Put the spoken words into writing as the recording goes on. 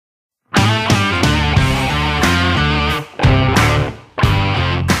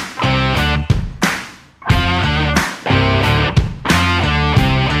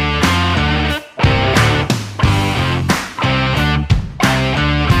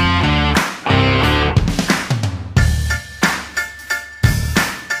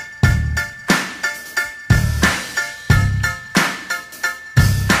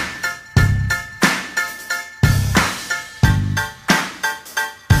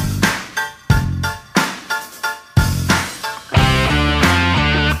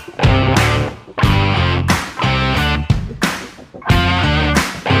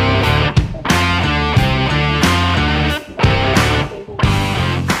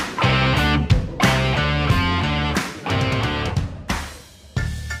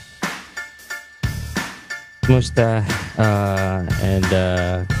Musta, and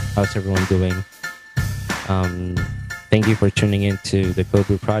how's everyone doing? Um, Thank you for tuning in to the Code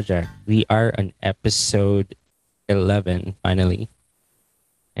Blue Project. We are on episode 11 finally,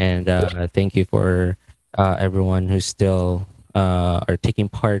 and thank you for everyone who's still are taking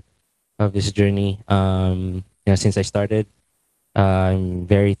part of this journey. Since I started, I'm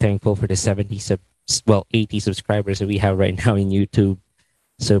very thankful for the 80 subscribers that we have right now in YouTube.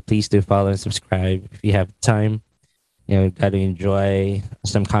 So please do follow and subscribe if you have time. Got to enjoy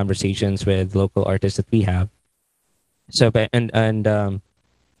some conversations with local artists that we have. So, and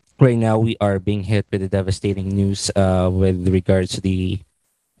right now we are being hit with the devastating news with regards to the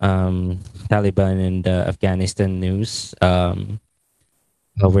um, Taliban and Afghanistan news, where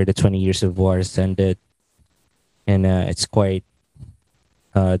the 20 years of war has ended, and it's quite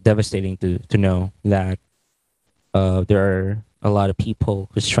devastating to know that there are a lot of people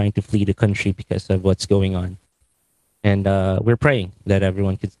who's trying to flee the country because of what's going on, and we're praying that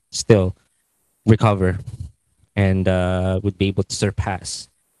everyone could still recover and would be able to surpass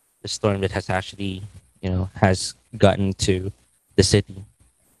the storm that has actually, has gotten to the city.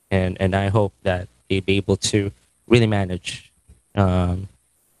 And I hope that they be able to really manage um,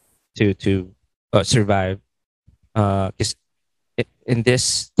 to survive. Because in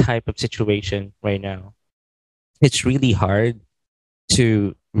this type of situation right now, it's really hard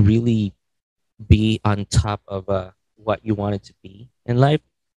to really be on top of what you wanted to be in life,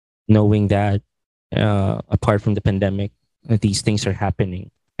 knowing that apart from the pandemic, these things are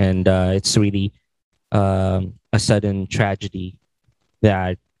happening, and it's really a sudden tragedy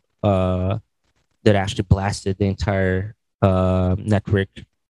that uh, that actually blasted the entire network,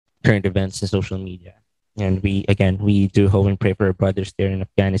 current events, and social media. And we do hope and pray for our brothers there in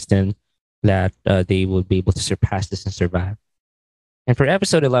Afghanistan that they will be able to surpass this and survive. And for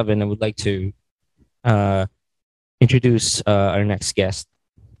episode 11, I would like to uh, introduce our next guest.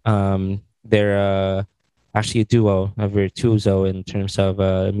 They're actually a duo, a virtuoso in terms of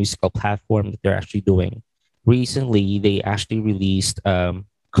a musical platform that they're actually doing. Recently, they actually released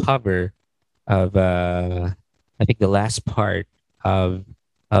cover of I think the last part of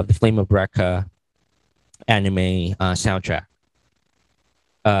the Flame of Recca anime soundtrack.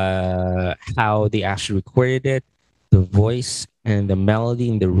 How they actually recorded it, the voice and the melody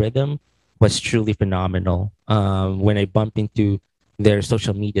and the rhythm was truly phenomenal. When I bumped into their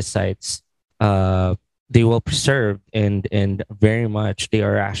social media sites, uh, they well preserved and very much they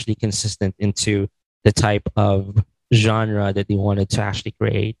are actually consistent into the type of genre that they wanted to actually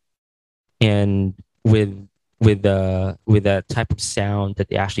create, and with with the type of sound that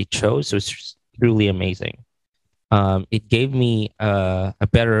they actually chose was truly amazing. It gave me a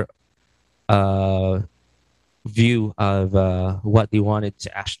better uh, view of what they wanted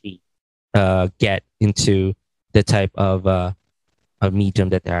to actually get into the type of medium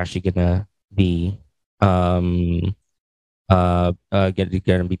that they're actually gonna be um, gonna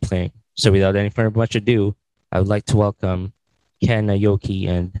be playing. So without any further much ado, I would like to welcome Ken Aoki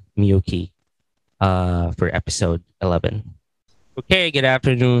and Miyuki for episode 11. Okay, good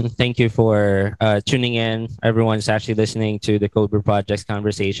afternoon. Thank you for tuning in. Everyone's actually listening to the Cobra Project's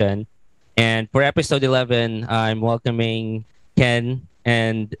conversation. And for episode 11, I'm welcoming Ken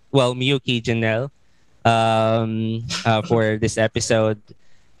and, well, Miyuki Janelle for this episode.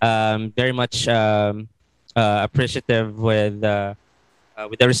 Very much appreciative with the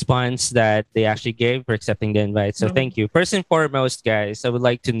response that they actually gave for accepting the invite. So thank you. First and foremost, guys, I would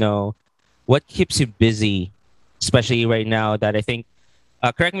like to know what keeps you busy, especially right now that I think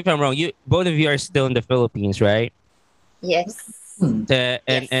correct me if I'm wrong. You both of you are still in the Philippines, right? Yes.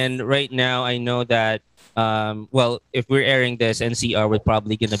 And right now, I know that well, if we're airing this, NCR would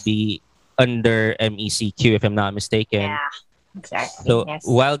probably gonna be under MECQ if I'm not mistaken. Yeah, exactly. So Yes.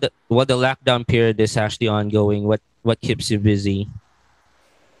 while the lockdown period is actually ongoing, what keeps you busy?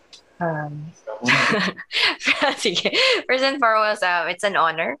 Um, sige. First and foremost, it's an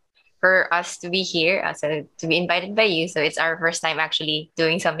honor for us to be here, so to be invited by you. So it's our first time actually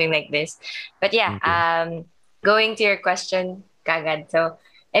doing something like this. But yeah, Thank you. going to your question, Kagad. So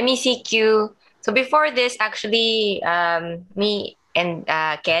MECQ. So before this, actually, me and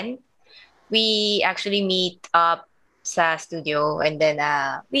Ken, we actually meet up sa studio and then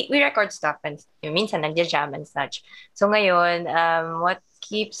we record stuff and minsan nagja-jam and such. So ngayon, what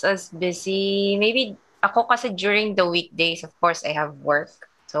keeps us busy? Maybe ako kasi during the weekdays, of course, I have work.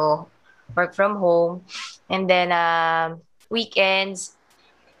 So work from home. And then weekends,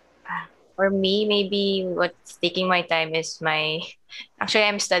 for me, maybe what's taking my time is my actually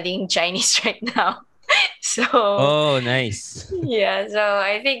I'm studying Chinese right now. So Oh, nice. yeah, so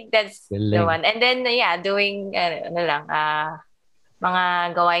I think that's the Galing. one. And then yeah, doing ano lang, mga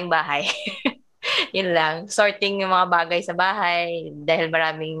gawaing bahay. Yun lang, sorting yung mga bagay sa bahay dahil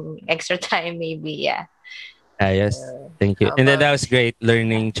maraming extra time maybe, yeah. Ayos. Thank you. How And then about that was great yeah.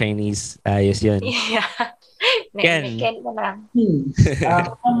 learning Chinese. Ayos yun. Yeah. Ken. Ken na lang.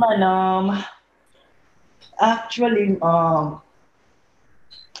 Ako naman, actually,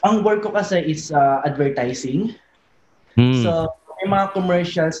 ang work ko kasi is advertising. Hmm. So, may mga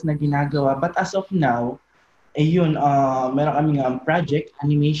commercials na ginagawa. But as of now, ayun, meron kaming project,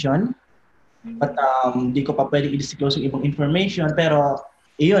 animation. But di ko pa pwede i-disclose yung ibang information. Pero,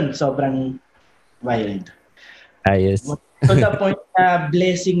 ayun, sobrang wild. Ayos. To the point na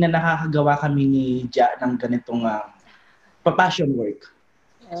blessing na nakakagawa kami ni Ja ng ganitong passion work.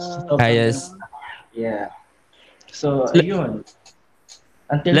 So, Ayos. yeah. So, ayun.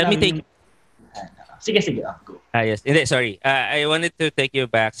 Until Let me namin- take Sige, go. Ayos. Hindi, sorry. I wanted to take you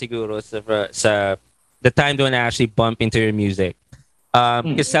back siguro sa the time when I actually bump into your music.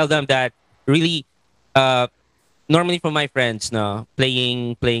 Because seldom that really normally for my friends no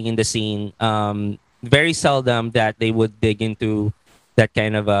playing in the scene very seldom that they would dig into that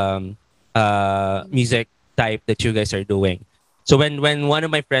kind of music type that you guys are doing. So when one of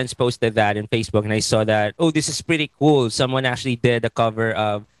my friends posted that in Facebook and I saw that, oh, this is pretty cool, someone actually did a cover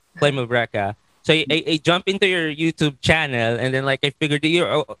of Flame of Recca. So I jumped into your YouTube channel and then like I figured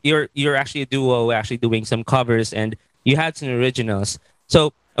that you're actually a duo actually doing some covers and you had some originals.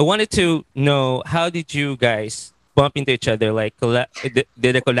 So I wanted to know, how did you guys bump into each other, like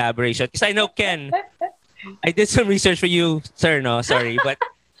did a collaboration? Because I know Ken, I did some research for you, sir. No, sorry, but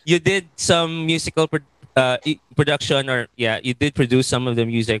you did some musical production, or yeah, you did produce some of the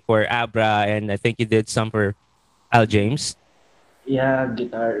music for Abra, and I think you did some for Al James. Yeah,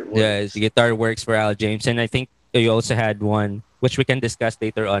 guitar works. Yes, the guitar works for Al James, and I think you also had one which we can discuss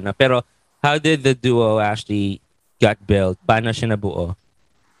later on. Pero how did the duo actually got built? Paano siya nabuo?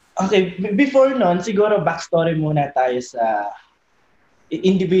 Okay, before nun, siguro backstory muna tayo sa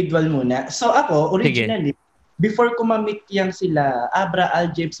individual muna. So ako, originally, before ko ma-meet yang sila, Abra,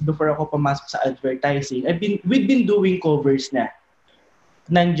 Al James, before ako pumasok sa advertising, we've been doing covers na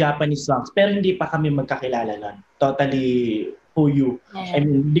ng Japanese songs, pero hindi pa kami magkakilala nun. Totally who you. Yeah. I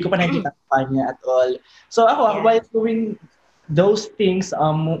mean, hindi ko pa nakikita pa niya at all. So ako, while doing those things,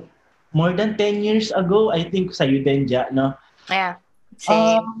 more than 10 years ago, I think sa'yo din, Ja, no? Yeah.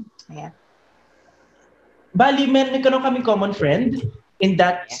 Same. Yeah. Bali, nagkaroon kami common friend in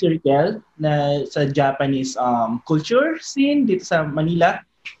that circle na sa Japanese culture scene dito sa Manila.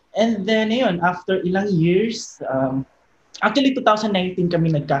 And then, yun, after ilang years, actually 2019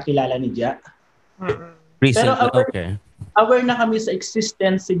 kami nagkakilala ni Ja. Recently, Pero okay. Aware na kami sa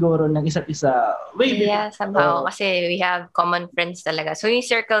existence siguro ng isa't isa. Yeah, somehow. Kasi we have common friends talaga. So yung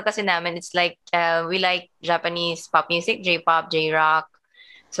circle kasi namin, it's like, we like Japanese pop music, J-pop, J-rock.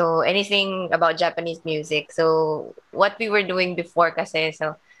 So anything about Japanese music. So what we were doing before kasi,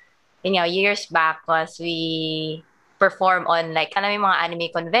 so, years back was we perform on like, may mga anime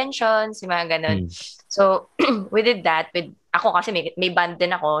conventions, yung mga ganun. So we did that with, ako kasi may band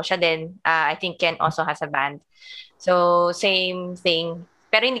din ako, siya din. I think Ken also has a band. So, same thing.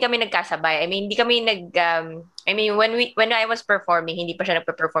 Pero hindi kami nagkasabay. I mean, hindi kami when I was performing, hindi pa siya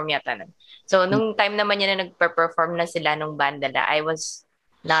nagpe-perform yata nun. So, nung time naman niya na nagpe-perform na sila nung banda na, I was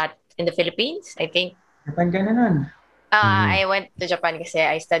not in the Philippines, I think. Japan ka na nun. I went to Japan kasi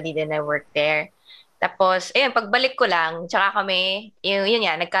I studied and I worked there. Tapos, ayun, pagbalik ko lang, tsaka kami, yun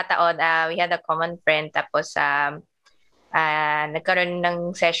nga, nagkataon, we had a common friend, tapos, nagkaroon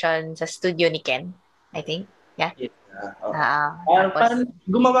ng session sa studio ni Ken, I think. Yeah. Parang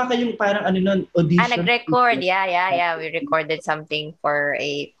gumawa kayong parang audition. Nag-record. Yeah. We recorded something for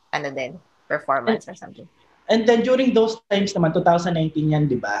a performance or something. And then during those times naman, 2019 yan,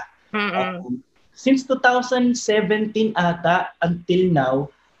 di ba? Since 2017 ata until now,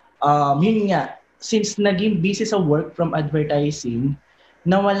 yun nga, since naging busy sa work from advertising,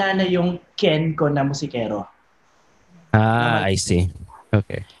 nawala na yung Ken ko na musikero. I see.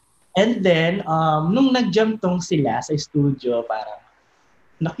 Okay. And then, nung nag-jump tong sila sa studio, parang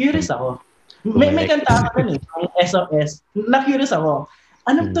na-curious ako. May kanta ako nun yung SOS. Na-curious ako.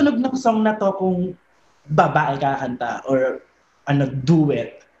 Anong tunog ng song na to kung babae kakanta or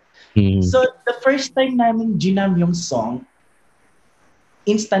duet? So, the first time namin ginam yung song,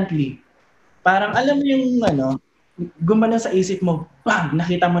 instantly, parang alam mo yung gumana sa isip mo, bang,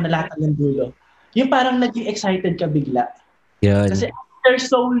 nakita mo na lahat ng dulo. Yung parang naging excited ka bigla. Yeah. Kasi after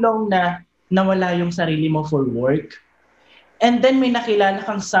so long na nawala yung sarili mo for work, and then may nakilala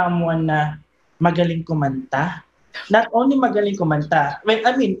kang someone na magaling kumanta. Not only magaling kumanta, well,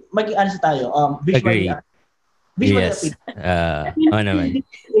 I mean, mag-ano tayo, visually, Agreed. visually Yes. appealing. Oo naman. Hindi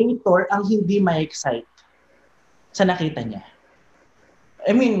creator ang hindi ma-excite sa nakita niya.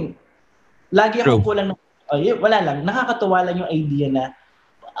 I mean, lagi True. akong kulang ng, wala lang, nakakatuwa lang yung idea na,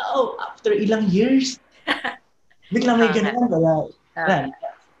 wow, after ilang years, biglang may ganun, kaya,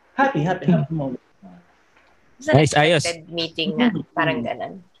 happy moment. It's an Nice, ayos. expected meeting na, parang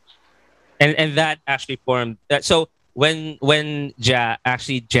ganun. And that actually formed so when Ja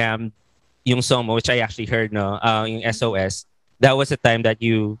actually jammed yung song mo, which I actually heard, no, yung SOS, that was the time that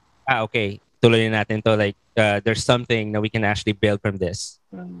you okay, tuloy natin to, like there's something that we can actually build from this.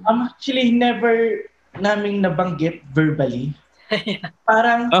 Actually never naming nabanggit verbally.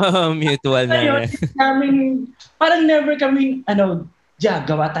 Parang mutual na. Ngayon, namin, parang never kaming, Ja,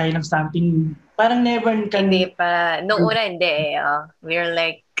 gawa tayo ng something. Parang never Hindi pa. Noong una, hindi eh. We're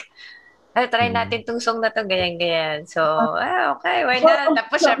like, try natin tong song na to, ganyan. So, okay, why not?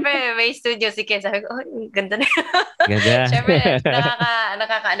 Tapos, syempre, may studio si Ken. Sabi ko, ganda na. Ganda. Syempre,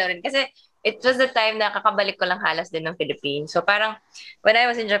 nakaka-ano rin. Kasi, it was the time na kakabalik ko lang halos din ng Philippines. So, parang, when I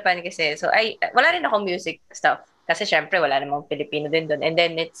was in Japan kasi, so, wala rin akong music stuff. Kasi, syempre, wala namang Filipino din doon. And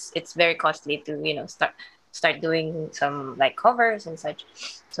then, it's very costly to, start doing some like covers and such.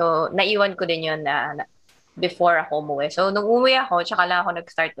 So, naiwan ko din yun na before ako umuwi. So, nung umuwi ako, tsaka lang ako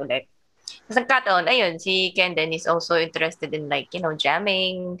nag-start ulit. Tapos nagkataon, ayun, si Ken then is also interested in like,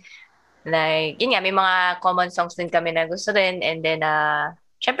 jamming. Like, yun nga, may mga common songs din kami na gusto din. And then,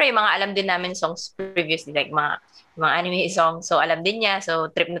 syempre, yung mga alam din namin songs previously, like mga anime songs. So, alam din niya. So,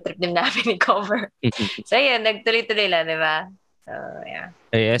 trip na trip din namin i-cover. So, yun, nagtuloy-tuloy lang, di ba? So, yeah.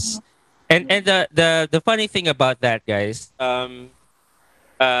 Yes. And the funny thing about that, guys, when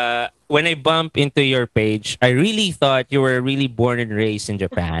I bump into your page, I really thought you were really born and raised in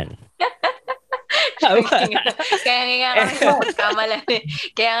Japan. Kaya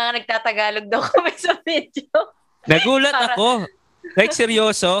nga nagtatagalog daw kami sa video. Nagulat ako. Like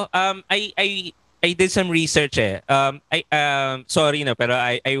seryoso. I did some research eh. Sorry no, pero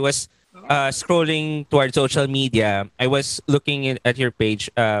I was scrolling towards social media. I was looking at your page.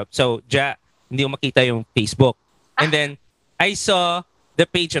 So Ja, hindi ko makita yung Facebook. And then I saw the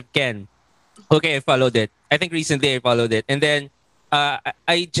page of Ken. Okay, I followed it. I think recently I followed it. And then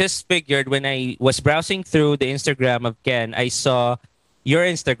I just figured when I was browsing through the Instagram of Ken, I saw your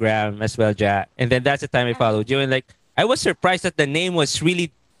Instagram as well, Ja. And then that's the time I followed you. And like, I was surprised that the name was really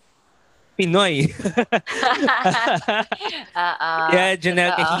Pinoy. Yeah,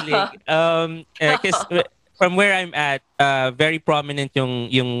 Janelle Kahilig. Because from where I'm at, very prominent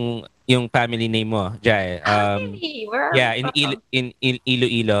yung family name mo, Jai. Really? Where are Yeah, we in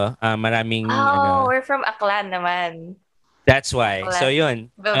Iloilo, maraming we're from Aklan naman. That's why. Aklan. So yun.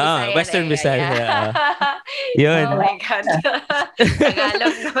 Visaya Western na Visaya. area. Yun. Oh my God.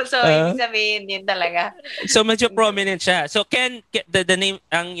 Tagalog, no? So, ibig sabihin, yun talaga. So medyo prominent siya. So Ken, the name,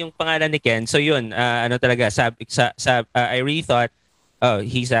 ang yung pangalan ni Ken. So yun, ano talaga, I really thought, oh,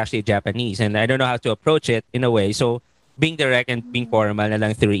 he's actually Japanese and I don't know how to approach it in a way. So being direct and being formal na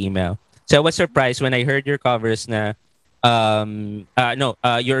lang through email. So I was surprised when I heard your covers na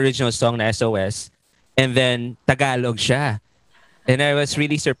your original song na SOS and then Tagalog siya. And I was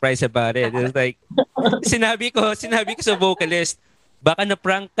really surprised about it. It was like, sinabi ko sa vocalist, baka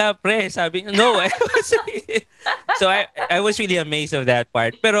na-prank ka, pre. Sabi niya, no. So I was really amazed of that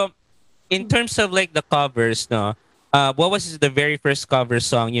part. Pero in terms of like the covers, no, what was the very first cover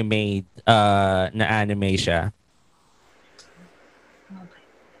song you made na anime siya?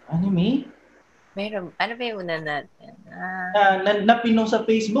 Anime? Meron. Ano ba yung una natin? Napino sa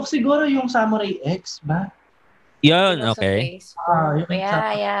Facebook, siguro yung Samurai X ba? Yun, okay.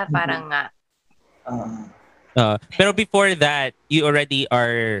 Yeah, parang nga. Pero before that, you already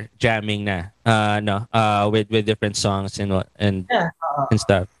are jamming na, with different songs and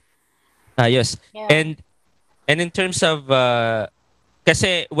stuff. Yes. Yeah. And in terms of,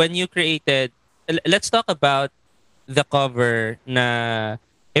 kasi when you created, let's talk about the cover na,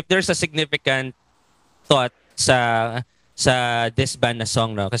 if there's a significant thought sa this band na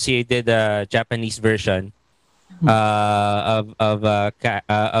song, no? Kasi you did a Japanese version of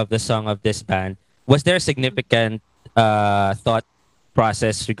the song of this band. Was there a significant thought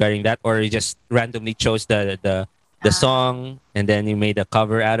process regarding that, or you just randomly chose the song and then you made a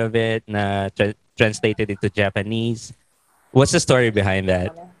cover out of it na translated into Japanese? What's the story behind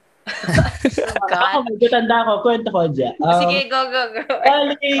that? Ako, magtatanda ko, kwento ko dyan. Sige, go.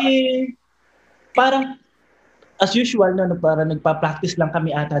 Parang, as usual, no, parang nagpa-practice lang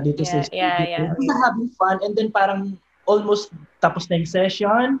kami ata dito sa studio. Yeah. We're having fun, and then parang almost tapos na yung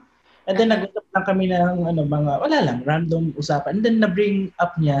session, And then nag-usap lang kami ng mga wala lang, random usapan. And then na-bring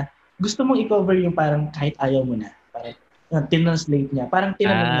up niya, gusto mong i-cover yung parang kahit ayaw mo na. Parang tinranslate niya. Parang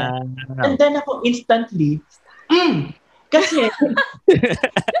tinanong niya. And then ako instantly, kasi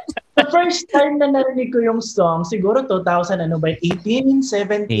the first time na narinig ko yung song, siguro 2000, 18,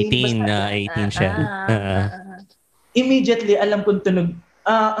 17. 18 siya. Immediately, alam kong tunog,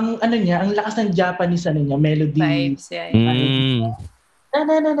 ang ang lakas ng Japanese niya, melody. Vibes, yeah. Oo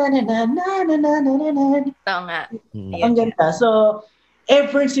nga. Ang ganda. So,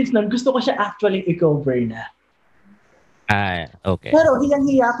 ever since nun, gusto ko siya actually i-cover na. Okay. Pero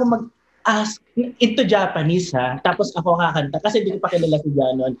hiyang-hiya ako mag-ask into Japanese, ha? Tapos ako kakanta kasi hindi ko pa kilala si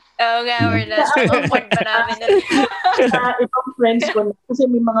Janon. Oo nga, we're not awkward pa namin. Ibang friends ko, kasi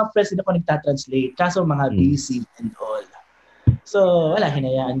may mga friends na ako nagtatranslate, kaso mga busy and all. So, wala,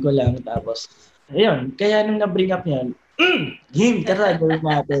 hinayaan ko lang. Tapos, ayun, kaya nung na-bring up niyan, game, tara,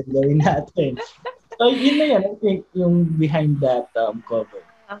 gawin natin. So, yun na yan, I think, yung behind that cover.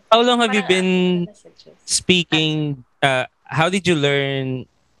 How long have you been speaking, how did you learn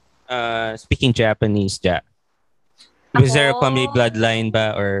speaking Japanese, Ja? Was there a family bloodline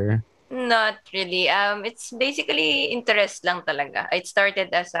ba, or? Not really. It's basically interest lang talaga. It started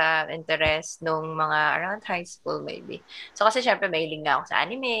as a interest nung mga around high school maybe. So kasi syempre mahilig nga ako sa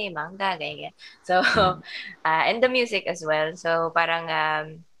anime, manga, ganyan. So, and the music as well. So parang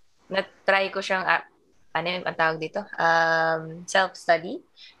na-try ko siyang, ano yung tawag dito? Self-study.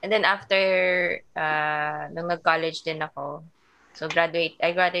 And then after, nung nag-college din ako, so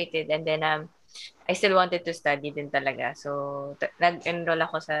I graduated and then I still wanted to study din talaga. So, nag-enroll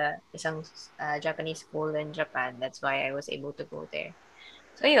ako sa isang Japanese school in Japan. That's why I was able to go there.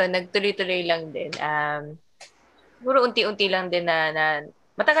 So, yun, nagtuloy-tuloy lang din. Siguro unti-unti lang din na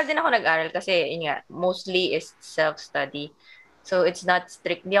matagal din ako nag-aral kasi, yun nga, mostly is self-study. So, it's not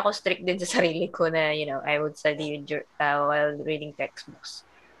strict. Hindi ako strict din sa sarili ko na, I would study while reading textbooks.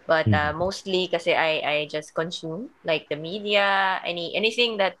 But mostly kasi I just consume like the media,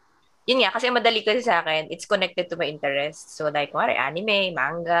 anything that yun nga, kasi madali kasi sa akin, it's connected to my interests. So like, anime,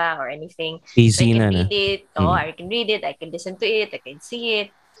 manga, or anything. Easy so I can na read it. I can read it. I can listen to it. I can see it.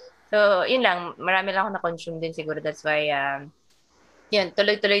 So, yun lang. Marami lang ako na-consume din siguro. That's why, yun,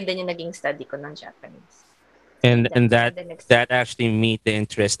 tuloy-tuloy din yung naging study ko ng Japanese. And that actually meet the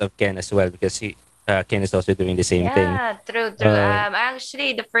interest of Ken as well because Ken is also doing the same thing. Yeah, true.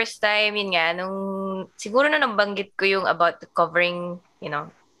 Actually, the first time, yun nga, siguro na nabanggit ko yung about covering,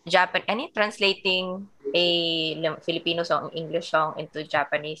 translating a Filipino song, English song into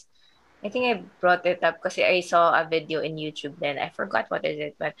Japanese. I think I brought it up kasi I saw a video in YouTube then. I forgot what is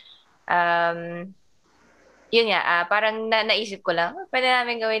it, but yun nga, parang naisip ko lang, pwede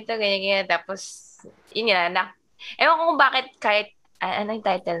namin gawin to, ganyan. Tapos, yun nga, ewan ko kung bakit kahit, ano yung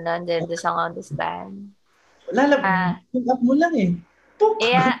title nun, the song on this band? Wala lang, up mo lang eh.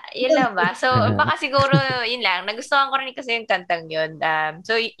 Yeah, yun lang ba? So, baka siguro, yun lang. Nagustuhan ko rin kasi yung kantang yun.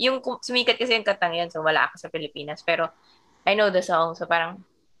 So, yung sumikat kasi yung kantang yun. So, wala ako sa Pilipinas. Pero, I know the song. So, parang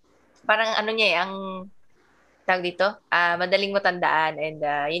ano niya eh, ang tawag dito, madaling matandaan. And,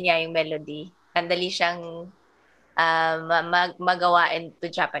 yun nga yung melody. Madali siyang magawa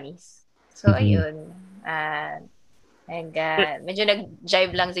into Japanese. So, ayun. Medyo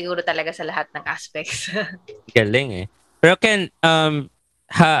nag-jive lang siguro talaga sa lahat ng aspects. Galing eh. Pero Ken,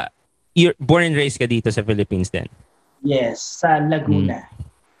 you're born and raised ka dito sa Philippines then? Yes, sa Laguna.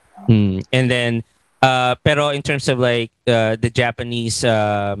 And then, pero in terms of like the Japanese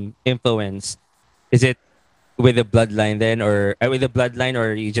influence, is it with the bloodline then, or with the bloodline,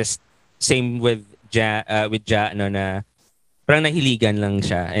 or you just same with Ja na parang nahiligan lang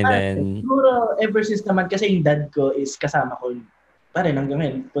siya, and then siguro ever since naman kasi yung dad ko is kasama ko pa rin hanggang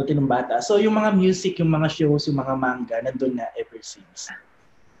ngayon, pati nung bata. So yung mga music, yung mga shows, yung mga manga, nandun na ever since.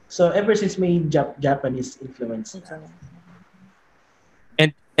 So ever since may Japanese influence.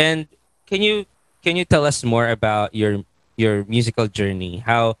 And can you tell us more about your musical journey?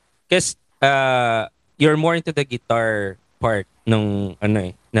 How, because you're more into the guitar part ng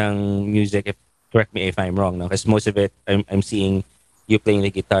music. Correct me if I'm wrong, no? Because most of it I'm seeing you playing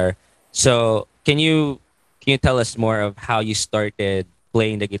the guitar. So can you tell us more of how you started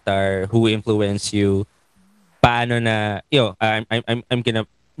playing the guitar? Who influenced you? Paano na, I'm gonna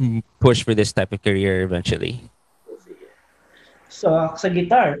push for this type of career eventually. So sa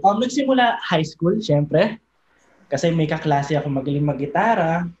guitar, nagsimula high school, syempre. Kasi may kaklase ako magaling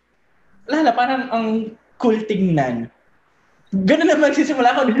mag-gitara. Lala, parang ang cool tingnan. Ganun na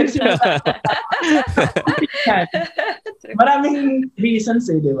magsisimula ako. Maraming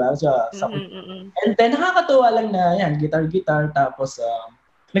reasons di ba? So, and then nakakatuwa lang na yan, guitar, tapos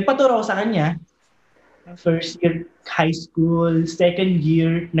nagpaturo ako sa kanya. First year high school, second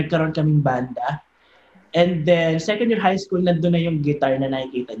year, nagkaroon kaming banda. And then, second year high school, nandun na yung guitar na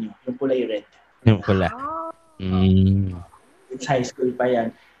nakikita nyo, yung kulay red. Yung pula. It's high school pa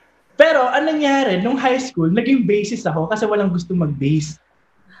yan. Pero, anong nangyari? Nung high school, naging bassist ako kasi walang gusto mag-bass.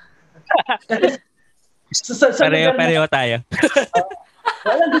 Pareho tayo.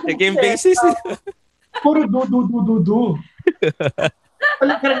 Walang gusto naging bassist. Puro do.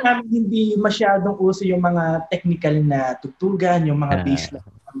 Talagang namin hindi masyadong uso yung mga technical na tugtugan, yung mga bass na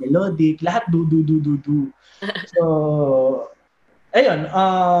melodic, lahat do. So, ayun,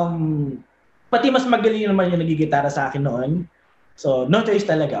 pati mas magaling naman yung nagigitara sa akin noon. So, no choice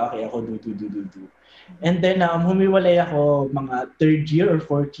talaga. Okay, ako do. And then, humiwalay ako mga third year or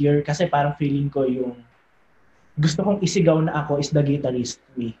fourth year kasi parang feeling ko yung gusto kong isigaw na ako is the guitarist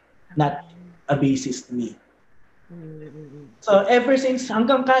me, not a bassist me. So, ever since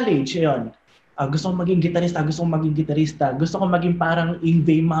hanggang college, yun, gusto kong maging gitarista, gusto kong maging parang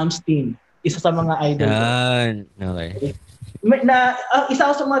Yngwie Malmsteen, isa sa mga idol ko. Okay.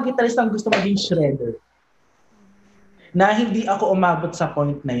 Isa ako sa mga gitarista ang gusto maging shredder. Na hindi ako umabot sa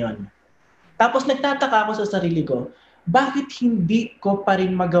point na yon. Tapos nagtataka ako sa sarili ko, bakit hindi ko pa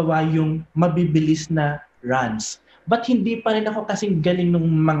rin magawa yung mabibilis na runs? Ba't hindi pa rin ako kasing galing nung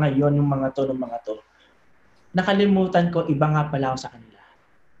mga yon, yung mga to. Nakalimutan ko, iba nga pala ako sa kanila.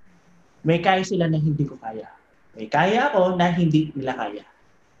 May kaya sila na hindi ko kaya. May kaya ako na hindi nila kaya.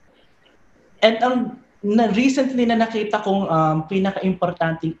 And recently na nakita kong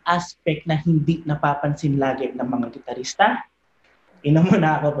pinaka-importanting aspect na hindi napapansin lagi ng mga gitarista, inom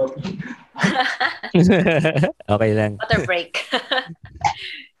muna ako po. Okay lang. Water break.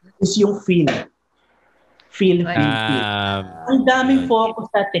 Is yung feel. Feel. Ang daming focus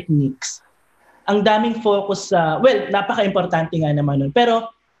sa techniques. Ang daming focus sa, napaka-importante nga naman nun.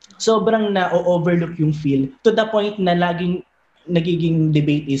 Pero sobrang na-overlook yung feel to the point na laging nagiging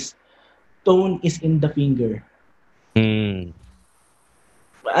debate is tone is in the finger.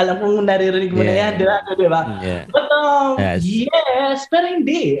 Alam kong naririnig mo na yan, di ba? Yeah. But yes, pero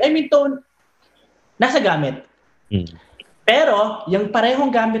hindi. I mean, tone, nasa gamit. Pero, yung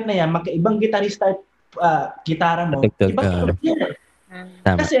parehong gamit na yan, magkaibang gitarista gitara mo, ibang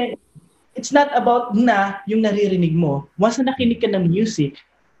kasi, it's not about yung naririnig mo. Once na nakinig ka ng music,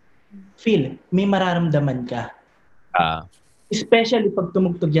 feel, may mararamdaman ka. Especially pag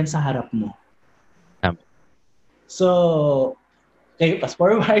tumugtog yan sa harap mo. So, kayo, fast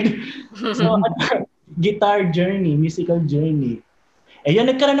forward. So, guitar journey, musical journey. Ayun,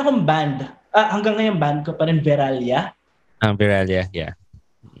 nagkaroon akong band. Hanggang ngayon, band ko pa rin, Veralia. Veralia, yeah.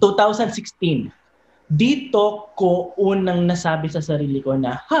 2016. Dito ko unang nasabi sa sarili ko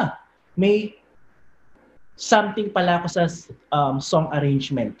na, may something pala ako sa song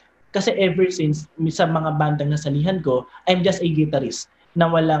arrangement. Kasi ever since, sa mga bandang nasalihan ko, I'm just a guitarist na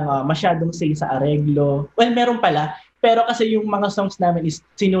walang masyadong say sa areglo. Well, meron pala. Pero kasi yung mga songs namin is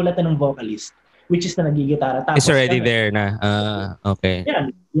sinulatan ng vocalist, which is na nagigitara. Tapos, it's already there na. Okay.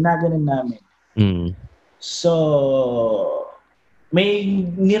 Yan, ginaganon namin. So, may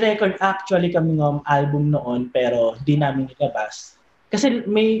ni-record actually kami ng album noon, pero di namin nilabas. Kasi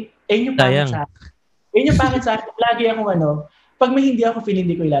yung pangit sa akin. Yung pangit sa akin. Lagi akong pag may hindi ako feel,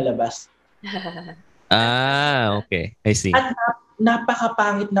 hindi ko ilalabas. Okay. I see. At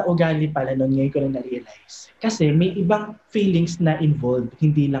napakapangit na ugali pala noon, ngayon ko lang na-realize. Kasi may ibang feelings na involved,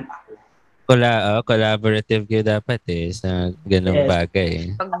 hindi lang ako. Collaborative kayo dapat sa ganung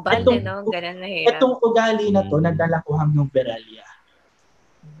bagay. Pagbande, ganun na hirap. Itong ugali na to, nadala ko hanggang Veralia.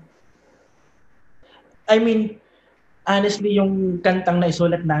 I mean, honestly, yung kantang na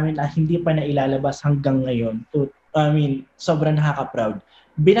isulat namin hindi pa na ilalabas hanggang ngayon. Sobrang nakaka-proud.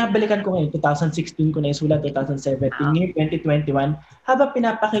 Binabalikan ko ngayon, 2016 ko na isulat, 2017, ngayon 2021, habang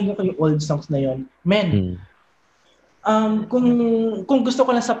pinapakinggan ko yung old songs na yon, kung gusto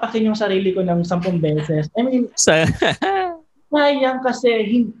ko lang sapakin yung sarili ko ng 10 beses, sayang kasi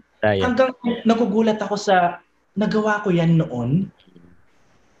hanggang nagugulat ako sa nagawa ko yan noon.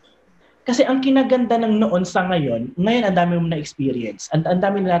 Kasi ang kinaganda ng noon sa ngayon ang dami mo na-experience. Ang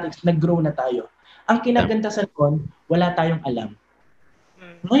dami na natin, nag-grow na tayo. Ang kinaganda sa noon, wala tayong alam.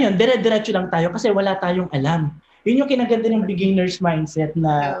 Ngayon, dire-diretso lang tayo kasi wala tayong alam. Yun yung kinaganda ng beginner's mindset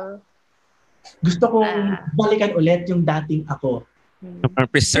na gusto kong balikan ulit yung dating ako.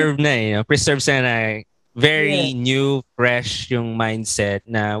 Preserve na Preserve na very new, fresh yung mindset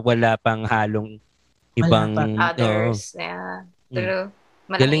na wala pang halong ibang others. True.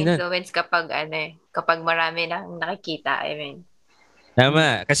 Malaking influence kapag marami nang nakikita. I mean.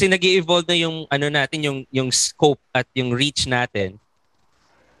 Tama. Kasi nag-i-evolve na yung natin, yung scope at yung reach natin.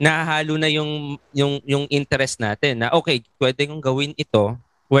 nahahalo na yung interest natin na okay, pwede kong gawin ito.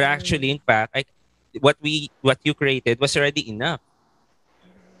 We're actually in fact what you created was already enough.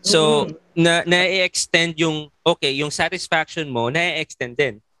 So na-extend yung yung satisfaction mo na-extend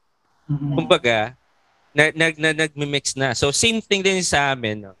din. Kumbaga nagmi-mix na. So same thing din sa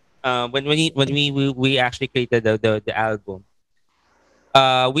amin, no? When we actually created the album.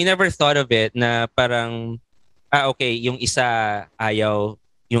 We never thought of it na parang okay, yung isa ayaw,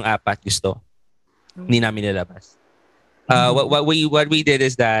 yung apat gusto. Hindi namin nilabas. What we did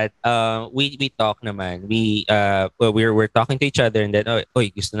is that we talk naman. We're talking to each other and then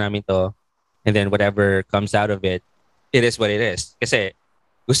gusto namin to. And then whatever comes out of it, it is what it is. Kasi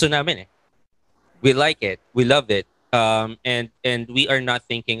gusto namin eh. We like it. We love it. And we are not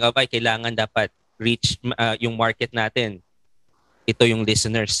thinking of kailangan dapat reach yung market natin. Ito yung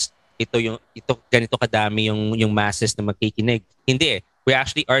listeners. Ito ganito kadami yung masses na magkikinig. Hindi eh. We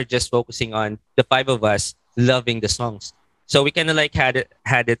actually are just focusing on the 5 of us loving the songs. So we kind of like had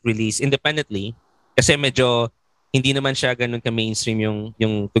it released independently kasi medyo hindi naman siya ganun ka mainstream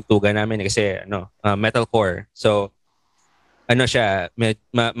yung tugtugan namin kasi metalcore. So siya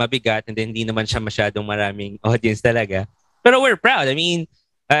mabigat and then hindi naman siya masyadong maraming audience talaga. Pero we're proud. I mean,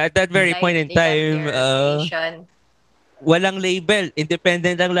 at that very point in time, walang label,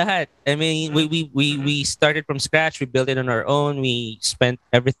 independent lang lahat. I mean, we started from scratch, we built it on our own, we spent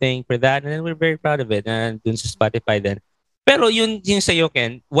everything for that, and then we're very proud of it. And dun sa Spotify din. Pero yun sa'yo,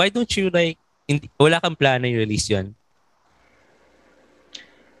 Ken, why don't you wala kang plano i-release yun?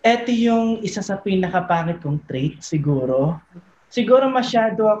 Ito yung isa sa pinakapangit kong trait siguro. Siguro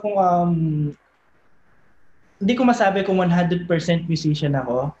masyado akong hindi ko masabi kung 100% musician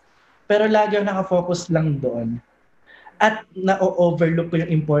ako, pero lagi ako nakafocus lang doon. At na-overlook ko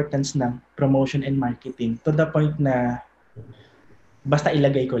yung importance ng promotion and marketing to the point na basta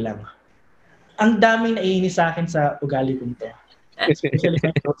ilagay ko lang. Ang daming naiinis sa akin sa ugali kong to. Especially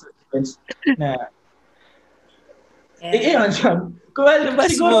my close friends na yun siya.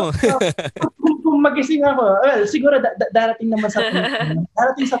 Siguro, kung magising ako, siguro darating naman sa point.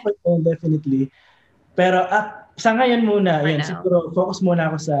 Darating sa point definitely. Pero sa ngayon muna, yun, siguro focus muna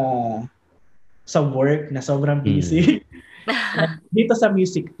ako sa work na sobrang busy. Dito sa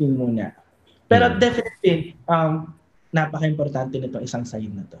music thing muna. Pero definitely, napaka-importante nito isang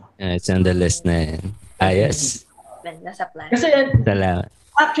sign na to. It's on the list na yan. Yes. Nasa plan. Kasi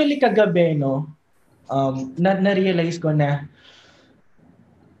actually kagabi, na-realize ko na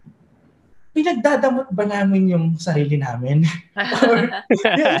pinagdadamot ba namin yung sarili namin? Or,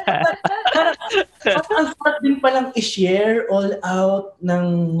 parang ang sarap din palang i-share all out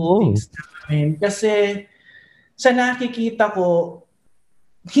ng things namin. Kasi sa nakikita ko,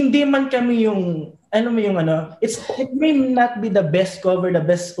 hindi man kami yung it may not be the best cover, the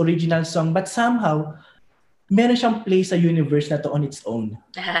best original song, but somehow, meron siyang place sa universe na to on its own.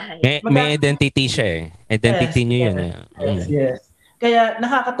 May identity siya eh. Identity niyo yun eh. Yes. Kaya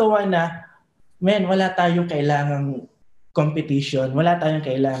nakakatuwa na, wala tayong kailangang competition, wala tayong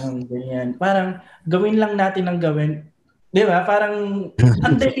kailangang ganyan. Parang gawin lang natin ang gawin. Di ba? Parang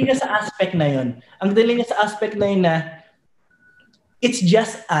ang dali niya sa aspect na yun. Ang dali niya sa aspect na yun na it's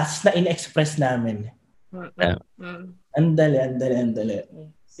just us na in-express namin. Andali.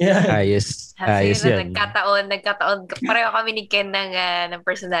 Yeah. Ayos yan. Nagkataon. Pareho kami ni Ken ng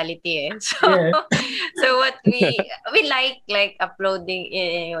personality eh. So, so what we like uploading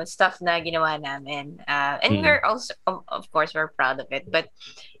stuff na ginawa namin. And we're also, of course, we're proud of it. But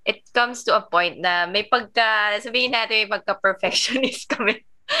it comes to a point na sabihin natin may pagka-perfectionist kami.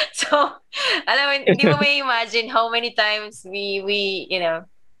 So, alam mo, hindi mo may imagine how many times we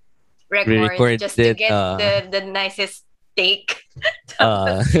record just to get the nicest take.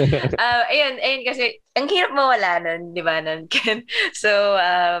 Ayun kasi ang hirap mawala nun, di ba, nun, Ken? So,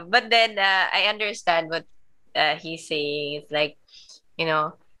 but then I understand what he's saying. It's like,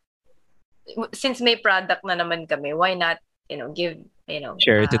 since may product na naman kami, why not, give,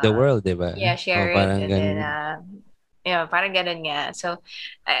 share it to the world, di ba? Yeah, share it. And then, parang ganun nga. So,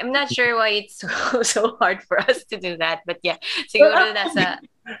 I'm not sure why it's so hard for us to do that. But yeah, siguro nasa...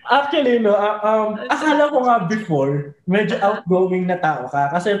 Actually, akala ko nga before, medyo outgoing na tao ka.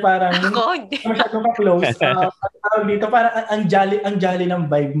 Kasi parang... masyadong ka-close. Dito, parang ang jolly ng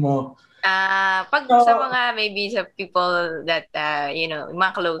vibe mo. Pag sa mga, maybe sa people that,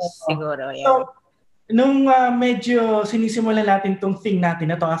 mga close siguro. Yeah. So, nung medyo sinisimulan natin tong thing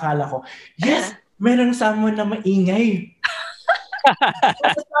natin na to, akala ko, yes! Meron someone na maingay.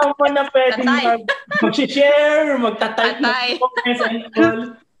 Someone na pwedeng mag-share, magta-type ng comments and all.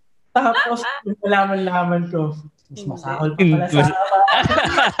 Tapos, malaman ko, Mas masahol pa pala sa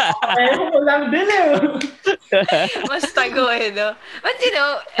ayaw mo lang din Mas tago no? But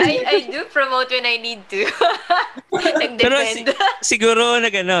I do promote when I need to. Pero Nag-depend. siguro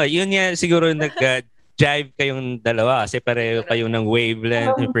yun nga siguro jive kayong dalawa kasi pareho kayo ng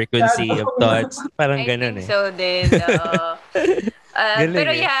wavelength, yung frequency of thoughts. Parang ganun I think so din.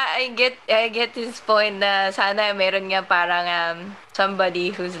 Pero yeah, I get his point na sana meron nga parang somebody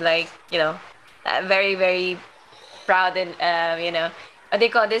who's like, very, very proud and, what they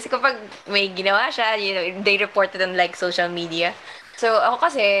call this, kapag may ginawa siya, they report it on like social media. So ako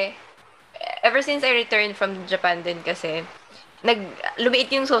kasi, ever since I returned from Japan din kasi, lumiit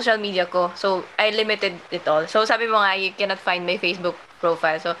yung social media ko. So, I limited it all. So, sabi mo nga, you cannot find my Facebook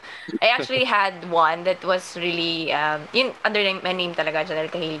profile. So, I actually had one that was really, yun, under my name talaga, Janelle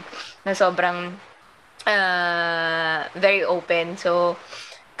Cahilig, na sobrang very open. So,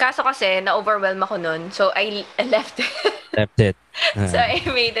 kaso kasi, na-overwhelm ako nun. So, I left it. Left it. So, I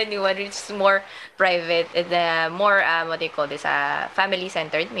made a new one which is more private and more, what do you call this,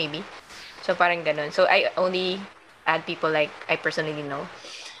 family-centered, maybe. So, parang ganun. So, I only add people like I personally know.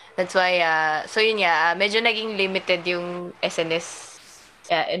 That's why, so yun medyo naging limited yung SNS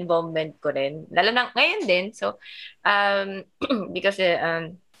involvement ko rin. Lalo na ngayon din. So, because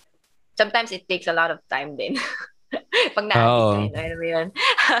sometimes it takes a lot of time din. Pag na-addict tayo, alam mo yun.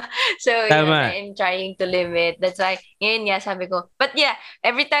 So, I'm trying to limit. That's why, ngayon sabi ko. But yeah,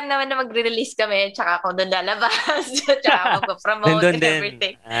 every time naman na magre-release kami, tsaka ako doon lalabas, tsaka magpa-promote and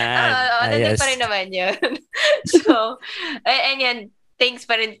everything. Nandun pa rin naman yun. So, and yan, thanks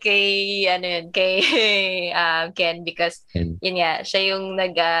pa rin kay Ken because yun siya yung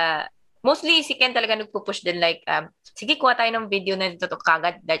mostly si Ken talaga nagpo-push din like sige kuha tayo ng video na dito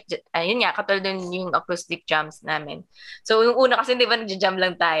kagad yun katulad yung acoustic jams namin. So yung una kasi di ba nagja-jam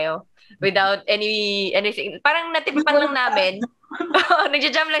lang tayo without anything. Parang natipan lang namin.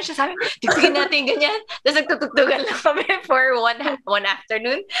 Nagja-jam lang siya, sabi, tigtigin natin ganyan. Tapos nagtutugtugan lang kami for one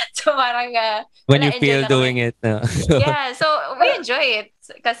afternoon. So parang when you feel doing it. No? Yeah, so we enjoy it.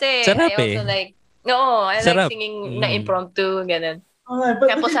 Kasi sarap I also like, I like singing na impromptu, ganun.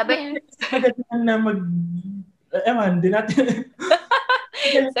 Tapos sabi, na di natin.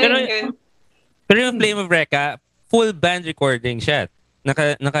 pero yung Flame of Recca, full band recording siya.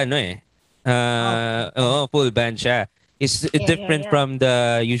 Naka full band siya. It's different from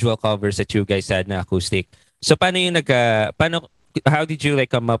the usual covers that you guys had na acoustic. So paano yung how did you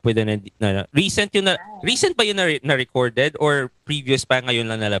like come up with recent ba yun na recorded or previous pa ngayon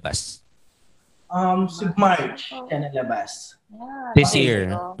lang nalabas? March siya nalabas. This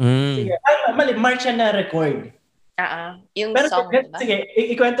year. Mali, March siya na-record. Yung pero, song, sige,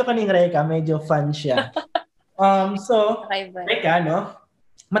 ikwento ko ni Reka, medyo fun siya. So, Reka,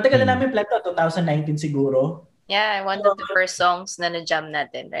 matagal na namin plan to, 2019 siguro. Yeah, one of the first songs na na-jam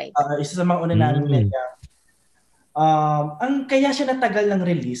natin, right? Isa sa mga una namin na-jam. Ang kaya siya natagal ng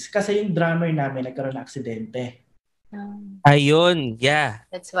release kasi yung drummer namin nagkaroon ng aksidente. Ayun, yeah.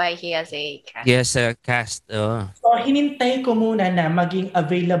 That's why he has a cast. Yes, a cast. Oh. So, hinintay ko muna na maging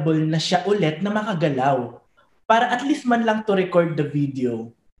available na siya ulit na makagalaw. Para at least man lang to record the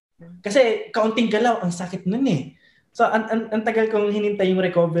video. Kasi kaunting galaw, ang sakit nun eh. So, ang tagal kong hinintay yung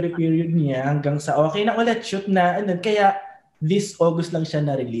recovery period niya hanggang sa okay na ulit, shoot na. Kaya this August lang siya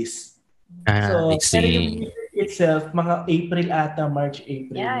na-release. So, pero yung itself, mga March,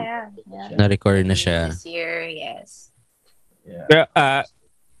 April. Yeah. Na-record na siya. This year, yes. Yeah. Pero,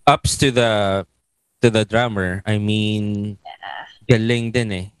 ups to the drummer. I mean, galing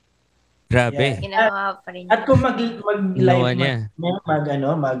din eh. Grabe. Yeah. At kung mag-live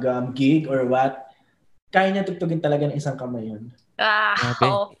gig or what, kaya niya tugtugin talaga ng isang kamay yun.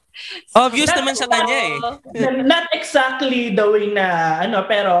 Obvious naman sa kanya eh. Not exactly the way na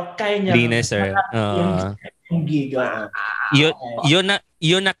pero kaya niya. Lineser. Yung gig.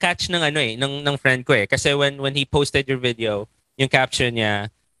 Yun na catch ng ng friend ko eh. Kasi when he posted your video, yung caption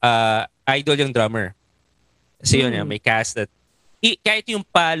niya, idol yung drummer. Kasi yun may cast that kahit yung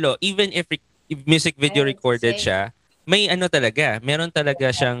palo, even if music video recorded siya, may meron talaga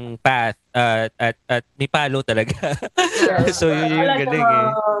siyang path at may palo talaga. So yun yung galing eh.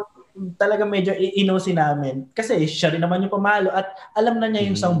 Talaga medyo inusin namin. Kasi siya rin naman yung pumalo at alam na niya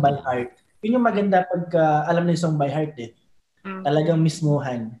yung song by heart. Yun yung maganda pagka alam na yung song by heart eh. Talagang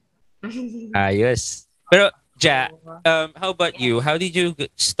mismuhan. Ayos. Pero Ja, how about you? How did you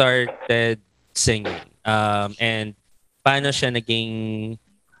started singing? And paano siya naging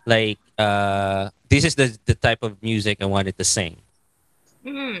like this is the type of music I wanted to sing?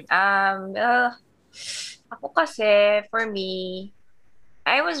 Ako kasi for me,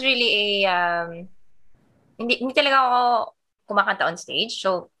 I was really a hindi talaga ako kumakanta on stage.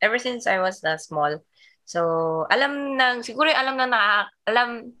 So, ever since I was small, so, siguro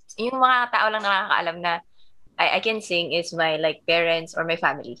yung mga tao lang nakakaalam na I can sing is my like parents or my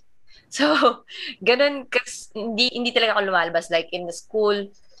family. So, ganun, hindi talaga ako lumalabas. Like in the school,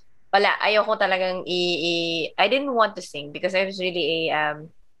 wala, ayoko talagang I didn't want to sing because I was really a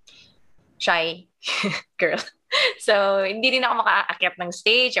shy girl. So, hindi rin ako makaakyat ng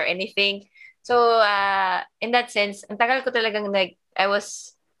stage or anything. So, in that sense, ang tagal ko talagang I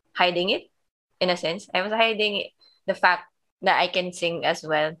was hiding it, in a sense. I was hiding the fact that I can sing as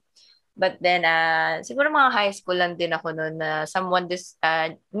well. But then, siguro mga high school lang din ako noon na someone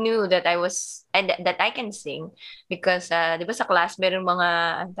knew that that I can sing because, di ba sa class, meron mga,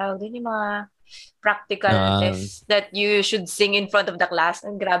 ang tawag din yung mga practical tests that you should sing in front of the class.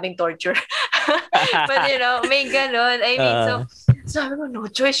 Ang grabing torture. But, may ganon. I mean, sabi ko, no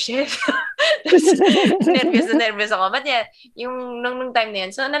choice, chef. nervous ako. But yeah, nung time na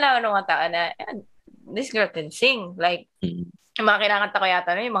yun, so nalaman ng mga tao na, this girl can sing. Like, yung mga kinakanta ko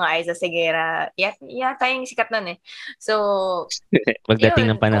yata yung mga Aiza Seguera, yata yung sikat nun eh. So,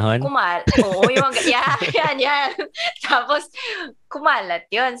 pagdating ng panahon? Oo, yung yan. Tapos, kumalat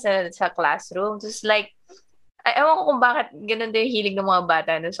yun sa classroom. Just like, ewan ko kung bakit ganun din yung hilig ng mga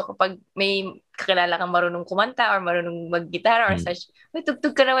bata. No? So, kapag may kakilala kang marunong kumanta or marunung mag-gitara or such, may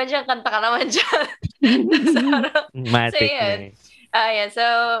tugtog ka naman dyan, kanta ka naman dyan. Matic so, yun. So,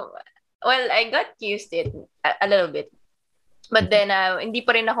 well, I got used to it a little bit. But then, hindi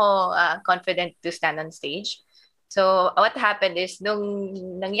pa rin ako confident to stand on stage. So, what happened is, nung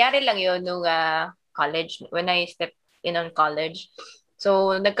nangyari lang yun nung college, when I stepped in on college,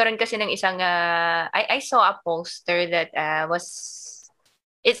 so, nagkaroon kasi ng isang, I saw a poster that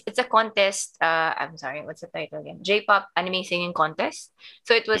it's a contest, I'm sorry, what's the title again? J-pop anime singing contest.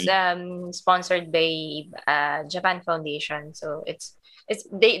 So, it was sponsored by Japan Foundation. So, it's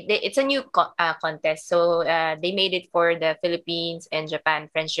a new contest. So, they made it for the Philippines and Japan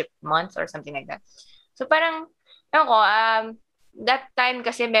Friendship Month or something like that. So, parang, that time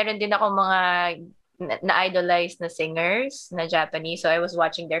kasi meron din ako mga na-idolize na singers na Japanese. So, I was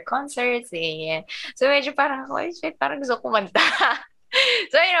watching their concerts. So, medyo parang ako, shit, parang gusto ko kumanta.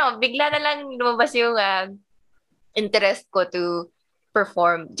 So, bigla na lang lumabas yung interest ko to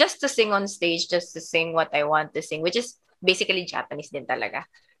perform, just to sing on stage, just to sing what I want to sing, which is basically Japanese din talaga.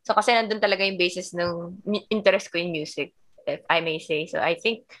 So, kasi nandun talaga yung basis ng interest ko in music, if I may say. So, I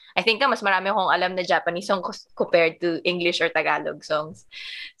think na mas marami akong alam na Japanese song compared to English or Tagalog songs.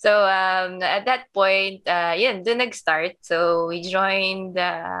 So, at that point, dun nag-start. So, we joined,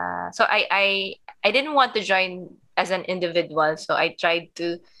 so I didn't want to join as an individual. So, I tried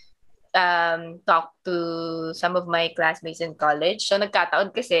to talk to some of my classmates in college. So,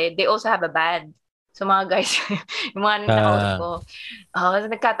 nagkataon kasi, they also have a band. So, mga guys, yung mga nakausap ko,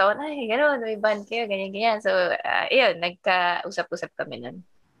 so nagkataon, ay, gano'n, may band kayo, ganyan. So, yun, nagka-usap-usap kami nun.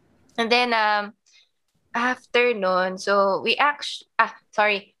 And then, after nun, so,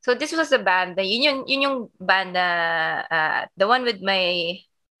 so this was the band, yun yung band na, the one with my,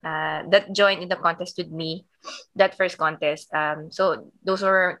 that joined in the contest with me, that first contest. So, those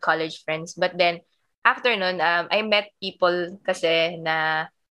were college friends. But then, after nun, I met people kasi na,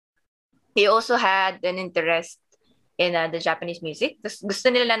 he also had an interest in the Japanese music.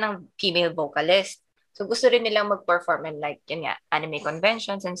 Gusto nila ng female vocalist. So, gusto rin nilang mag-perform in like, yun nga, anime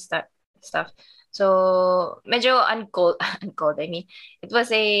conventions and stuff. So, medyo uncold, I mean. It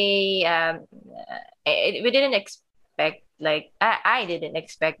was we didn't expect, like, I didn't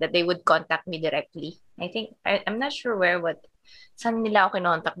expect that they would contact me directly. I think, I'm not sure saan nila ako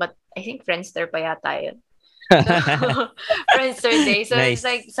kinontak, but I think Friendster pa yata yun. So, Friendster day. So, nice. It's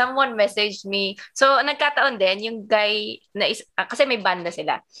like, someone messaged me. So, nagkataon din, yung guy, kasi may banda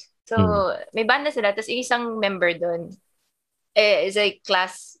sila. So, may banda sila, tapos isang member doon, is a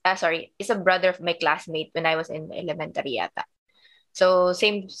brother of my classmate when I was in elementary yata. So,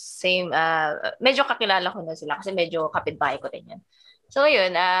 same, medyo kakilala ko na sila, kasi medyo kapitbahay ko din yan. So,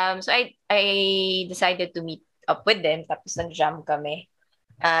 yun, so I decided to meet up with them, tapos nag-jam kami.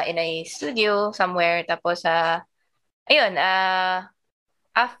 In a studio somewhere, tapos ayun,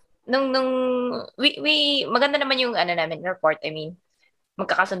 we maganda naman yung namin report. I mean,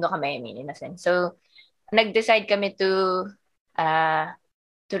 magkakasundo kami, I mean, in a sense. So, nag-decide kami to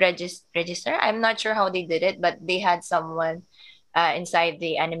register. I'm not sure how they did it, but they had someone inside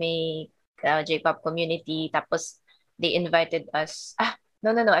the anime J-pop community. Tapos they invited us.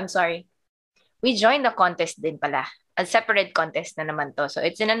 No, I'm sorry. We joined the contest din pala. A separate contest na naman to. So,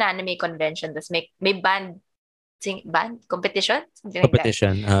 it's in an anime convention. Tapos may band band competition, something like that.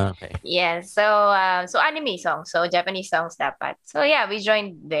 Competition. Okay. Yes. So anime songs, so Japanese songs dapat. So yeah, we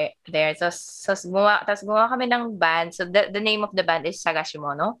joined there. So gumawa kami ng band. So the name of the band is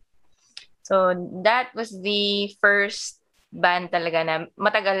Sagashimono. So that was the first band talaga na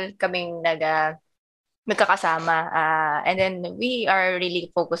matagal kaming nagkakasama. And then we are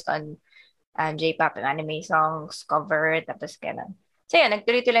really focused on J-pop and anime songs, cover, tapos ganun. So yeah,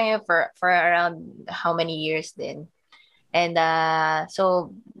 nagtuloy-tuloy yun for around how many years din. And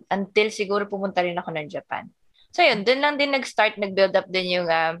so until siguro pumunta rin ako ng Japan. So yun, dun lang din nag-build up din yung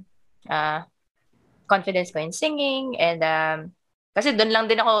confidence ko in singing. And kasi dun lang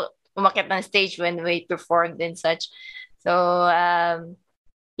din ako umakyat ng stage when we performed and such. So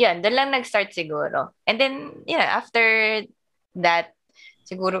yun, dun lang nag-start siguro. And then, yeah, after that,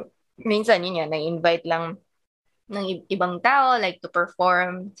 siguro, minsan yun yan, na-invite lang ng ibang tao, like to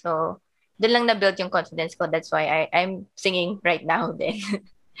perform. So, doon lang na-build yung confidence ko. That's why I'm singing right now din.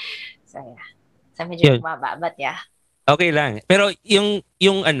 So, yeah. So, medyo bumaba, but yeah. Okay lang. Pero yung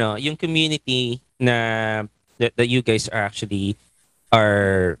community na that you guys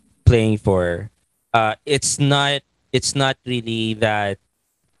are playing for, it's not really that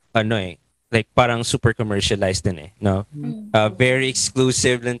like parang super commercialized din no? Very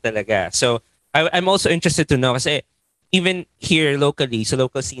exclusive lang talaga. So I'm also interested to know kasi even here locally, sa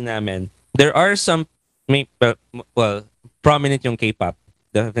local scene namin, there are some prominent yung K-pop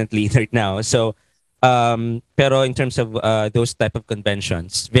definitely right now. So pero in terms of those type of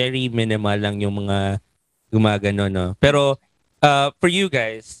conventions, very minimal lang yung mga gumagano, no? Pero for you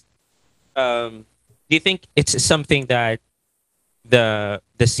guys, do you think it's something that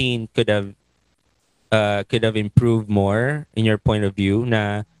the scene could have improved more in your point of view?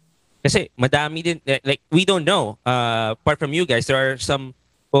 Na kasi madami din, like we don't know, apart from you guys, there are some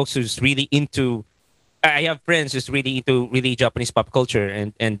folks who's really into, I have friends who's really into really Japanese pop culture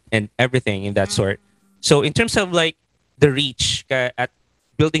and everything in that sort. So in terms of like the reach at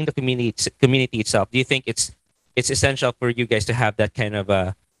building the community itself, do you think it's essential for you guys to have that kind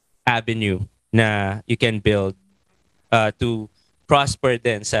of avenue na you can build to prosper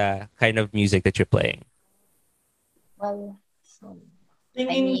then sa kind of music that you're playing? Well,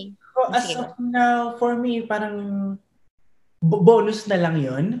 tingin ko as of now, for me, parang bonus na lang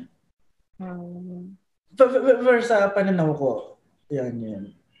yun. For sa pananaw ko,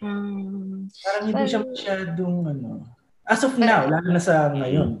 yan. Parang hindi siya masyadong as of now, lalo na sa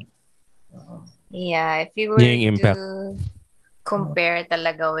ngayon. Yeah, if you were to compare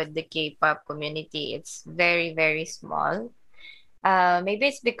talaga with the K-pop community, it's very, very small. Maybe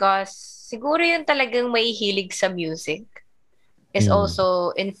it's because siguro yun talagang may hilig sa music is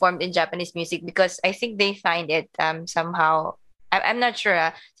also informed in Japanese music, because I think they find it somehow, I'm not sure.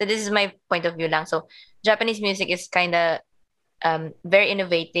 So this is my point of view lang. So Japanese music is kind of very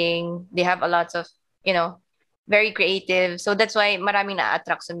innovating. They have a lot of, very creative. So that's why maraming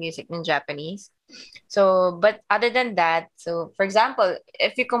na-attract sa music in Japanese. So, but other than that, so for example,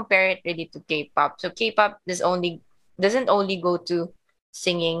 if you compare it really to K-pop, so K-pop doesn't only go to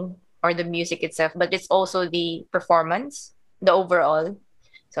singing or the music itself, but it's also the performance, the overall.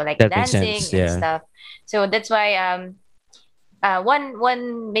 So like that dancing and stuff. So that's why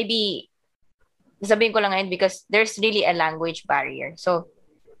one maybe sabihin ko lang ngayon, because there's really a language barrier. So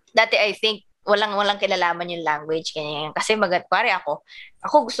dati I think walang kilalaman yung language kanya. Kasi pare ako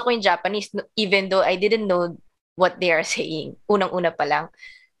gusto ko yung Japanese even though I didn't know what they are saying unang-una pa lang.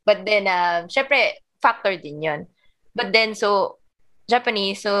 But then syempre factor din yun. But then so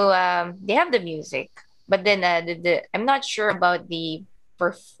Japanese, so they have the music, but then I'm not sure about the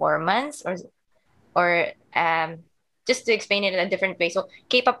performance or just to explain it in a different way. So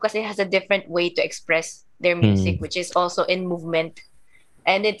K-pop kasi has a different way to express their music, which is also in movement.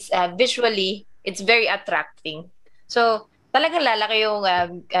 And it's visually, it's very attracting. So talagang lalaki yung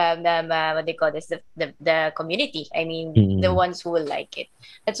what they call this, the community. I mean, the ones who will like it.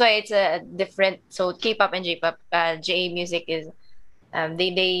 That's why it's a different. So K-pop and J-pop, JA music is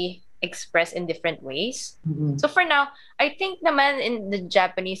they express in different ways. So for now, I think naman in the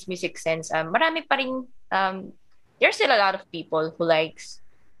Japanese music sense, marami pa rin, there's still a lot of people who likes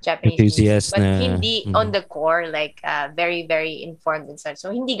Japanese music, but hindi on the core, like very, very informed and such.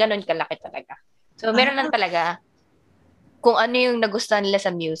 So hindi ganun kalaki talaga. So meron lang talaga kung ano yung nagustuhan nila sa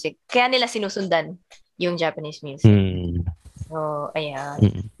music, kaya nila sinusundan yung Japanese music. So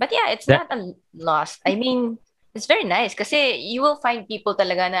ayan. But yeah, it's not a loss. I mean, it's very nice kasi you will find people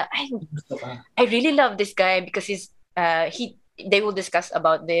talaga na I really love this guy because he they will discuss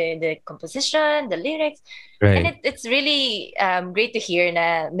about the composition, the lyrics. Right. And it's really great to hear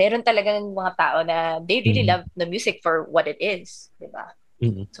na meron talagang mga tao na they really love the music for what it is, diba?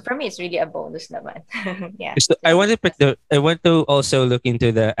 So for me, it's really a bonus naman. Yeah. So I want to also look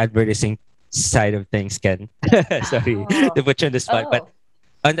into the advertising side of things, Ken. Sorry to put you on the spot, but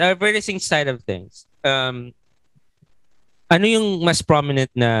on the advertising side of things, ano yung mas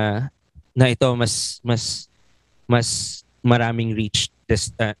prominent na ito mas maraming reach this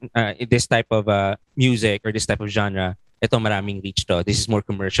type of music or this type of genre? Ito maraming reach to. This is more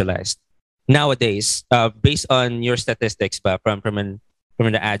commercialized nowadays. Based on your statistics, ba from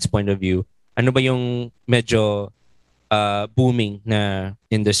the ads point of view, ano ba yung medyo booming na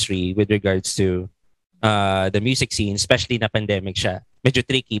industry with regards to the music scene, especially na pandemic siya? Medyo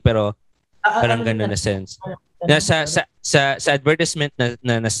tricky pero parang ganun na sense. Sa advertisement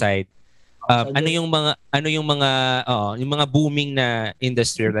na side, ano yung mga booming na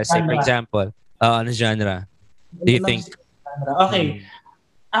industry, let's say for example, ano genre do you think? Okay.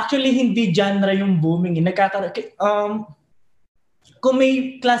 Actually hindi genre yung booming. Kung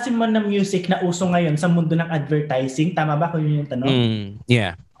may klase man ng music na uso ngayon sa mundo ng advertising, tama ba kung yun yung tanong?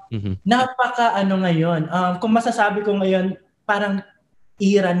 Yeah. Napaka ngayon. Kung masasabi ko ngayon, parang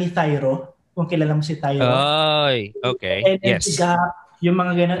era ni Thyro. Kung kilala mo si Thyro. Oy, okay. Yes. Gap, yung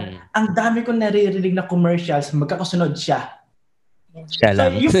mga ganun. Ang dami kong naririnig na commercials, magkakasunod siya. Siya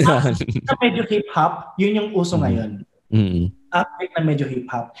lang. So, yung na medyo hip-hop, yun yung uso ngayon. Update na medyo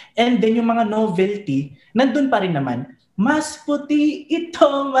hip-hop. And then yung mga novelty, nandun pa rin naman. Mas puti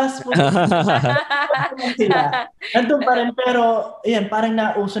ito, mas puti. Sila. Nandun pa rin, pero ayan, parang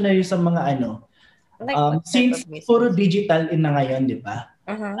nauso na yun sa mga since puro digital na ngayon, di ba?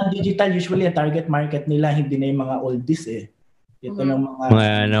 Ang digital, usually ang target market nila, hindi na yung mga oldies eh. Ito ng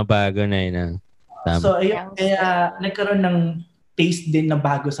mga bago na yun. So ayun, kaya nagkaroon ng taste din na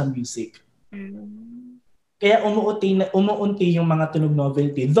bago sa music. Kaya umuunti yung mga tunog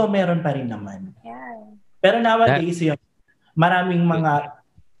novelty, though meron pa rin naman. Pero nowadays yun, maraming mga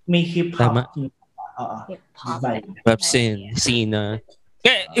may hip-hop. Hip-hop scene.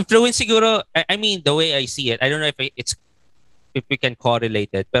 Kaya influence siguro, I mean, the way I see it, I don't know if we can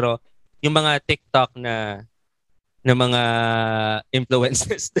correlate it, pero yung mga TikTok na mga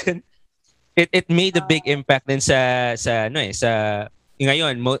influencers din, it made a big impact din sa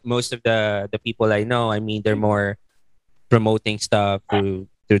ngayon, most of the people I know, I mean, they're more promoting stuff through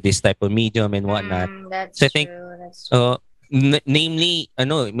this type of medium and whatnot. That's so I think, namely,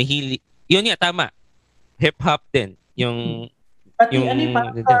 yun nga, tama. Hip-hop din. Pati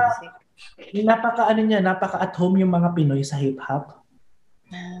napaka at home yung mga Pinoy sa hip-hop.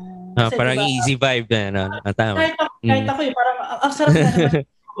 Parang diba, easy vibe na, tama. Kahit ako parang ang sarap na naman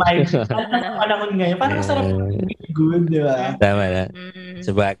vibe. Panahon ngayon, parang ang sarap good, di ba? Tama na.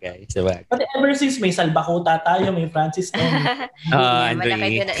 Sabagay. Pati ever since may Salbakuta tayo, may Francis Tony.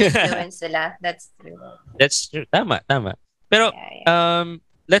 Malaki din na influence sila. That's true. Tama. Pero,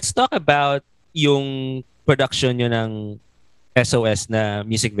 let's talk about yung production nyo ng SOS na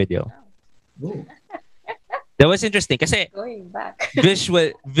music video. That was interesting kasi going back.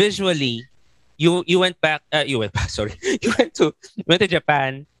 visually you went to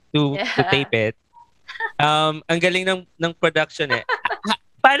Japan to tape it. Ang galing ng production eh.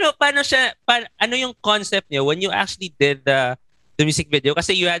 Ano yung concept niyo when you actually did the music video?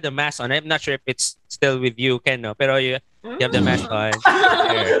 Kasi you had the mask on. I'm not sure if it's still with you, Ken, no? Pero you have the mask on.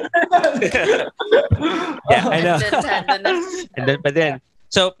 Yeah, I know. And then pa din.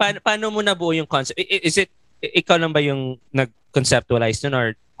 So, paano mo nabuo yung concept? Is it, ikaw lang ba yung nag-conceptualize nun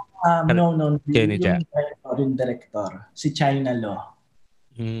or? No. Yung director. Si China Law.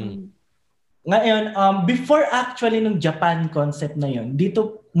 Ngayon, before actually nung Japan concept na yun,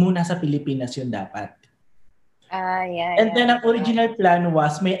 dito muna sa Pilipinas yun dapat. And then ang original plan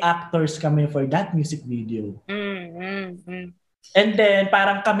was may actors kami for that music video. And then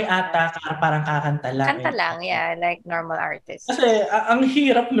parang kami ata parang kakanta lang. Kanta lang, yeah, like normal artist. Kasi ang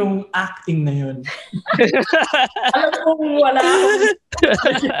hirap nung acting na yun. Alam mo wala akong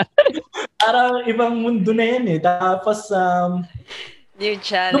parang ibang mundo na yan eh. Tapos new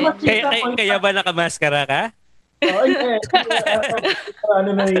challenge. Kaya ba nakamaskara ka? Oo, ano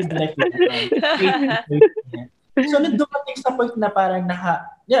na yung direct. So, nung dumating sa point na parang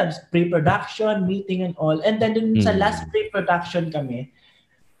pre-production, meeting and all. And then sa last pre-production kami,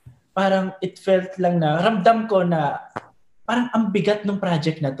 parang it felt lang na, ramdam ko na parang ang bigat ng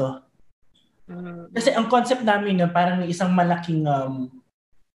project na to. Kasi ang concept namin na parang isang malaking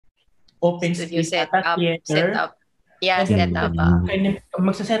open space at theater. Yeah, And then, set up.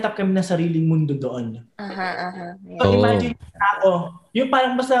 magsaset up kami ng sariling mundo doon. Yeah. So imagine ako, yung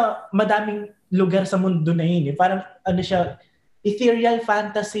parang basta madaming lugar sa mundo na yun. Parang ano siya, ethereal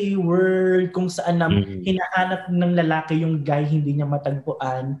fantasy world kung saan hinahanap ng lalaki yung guy hindi niya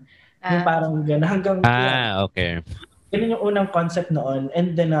matagpuan. Yung parang gano'n hanggang okay. Ganun yung unang concept noon.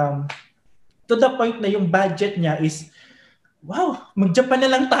 And then to the point na yung budget niya is wow, mag-Japan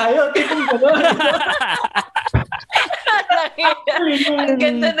na lang tayo. Tipong gano'n. Ang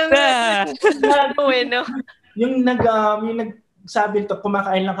ganda nung yung nagsabi to,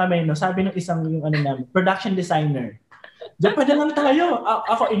 kumakain lang kami, no? Sabi ng isang yung ano namin, production designer. Japan na lang tayo.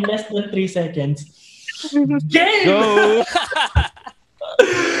 Ako in less than 3 seconds. Game! Go!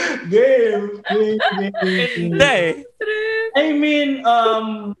 Game! Hindi. I mean,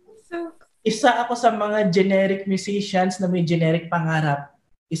 isa ako sa mga generic musicians na may generic pangarap.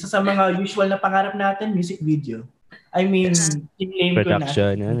 Isa sa mga usual na pangarap natin, music video. I mean,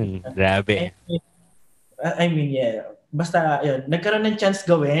 production, grabe. I mean, yeah. Basta, yun, nagkaroon ng chance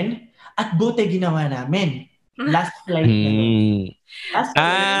gawin at buti ginawa namin. Last flight na yun.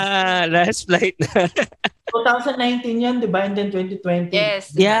 Last flight na. 2019 yan, di ba? And then 2020.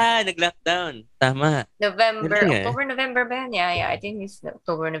 Yes. Yeah, nag-lockdown. Tama. October, ba yan? Yeah, I think it's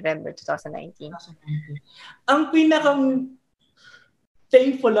October, November 2019. Ang pinakang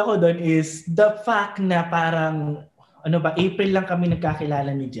thankful ako doon is the fact na parang, April lang kami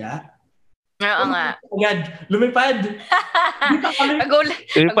nagkakilala ni Ja. Oo nga. Lumipad.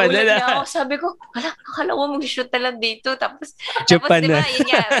 Nagulat na ako. Sabi ko, akala ko mag-shoot na lang dito. Tapos Japan diba, yun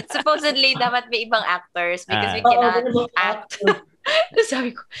nga, supposedly dapat may ibang actors because we cannot act.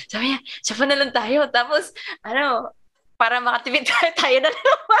 Sabi niya, Japan na lang tayo. Tapos, para makatipid tayo na lang.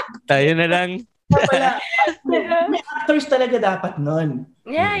 Tayo na lang. May actors talaga dapat nun.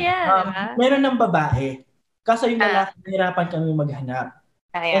 Yeah. Meron ng babae. Kaso yung lalaki, nahirapan kami maghanap.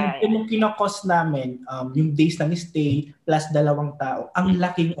 And yung kinokos namin, yung days ng stay plus 2 tao, ang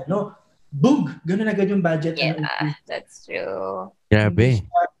laking bug! Ganun agad yung budget. Yeah, that's true. Grabe.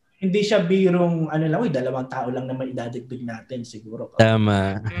 Hindi siya birong, 2 tao lang naman idadagdag natin siguro.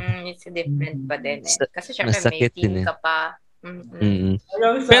 Tama. It's different pa din eh. Kasi syempre may team ka pa.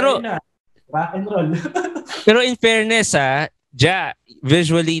 Pero, rock and roll. Pero in fairness Ja,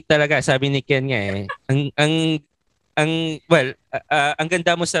 visually talaga, sabi ni Ken nga ang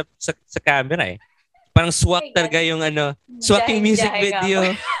ganda mo sa camera eh. Parang swak talaga yung swak yung music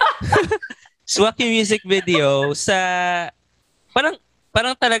video. Swak yung music video sa parang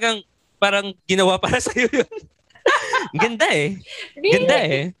talagang ginawa para sa iyo yun. Ganda eh. Ganda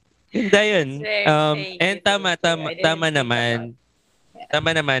eh. Ganda yun. And tama naman.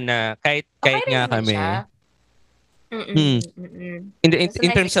 Tama naman na kahit nga kami.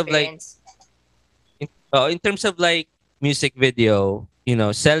 In terms of like in terms of like music video,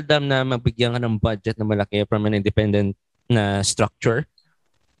 seldom na mabigyan ka ng budget na malaki from an independent na structure.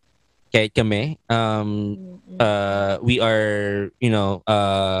 Kahit kami, we are,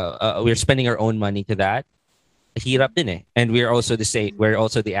 we're spending our own money to that. Hirap din eh. And we're also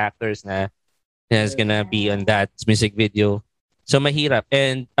the actors na is gonna be on that music video. So mahirap.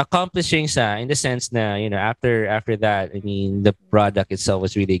 And accomplishing in the sense na, after that, I mean, the product itself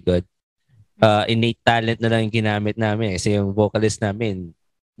was really good. Innate talent na lang yung ginamit namin. Kasi yung vocalist namin,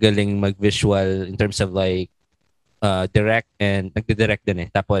 galing mag-visual in terms of like, direct and nagdi-direct din eh.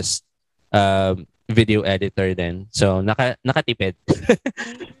 Tapos, video editor din. So, nakatipid.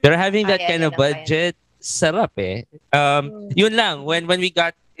 Pero having that kind of budget, sarap eh. Yun lang, when we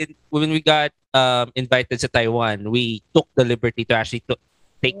got invited sa Taiwan, we took the liberty to actually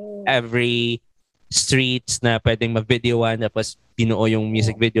take every streets na pwedeng ma-videoan tapos binuo yung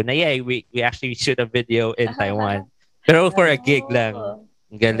music video na we actually shoot a video in Taiwan. Pero for a gig lang.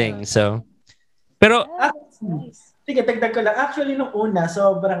 Galing. So, pero sige, dagdag ko lang. Actually, nung una,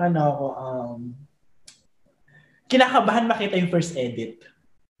 sobrang kinakabahan makita yung first edit.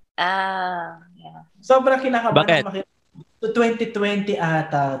 Yeah. Sobrang kinakabahan Bakit? makita. To 2020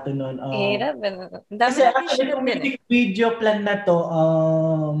 ata to noon. Kasi actually, yung music video plan na to,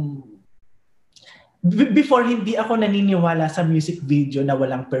 before hindi ako naniniwala sa music video na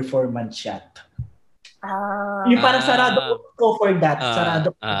walang performance shot. Yung parang sarado ko for that.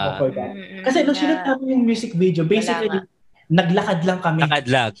 Kasi nung sinunod namin yung music video, basically, naglakad lang kami.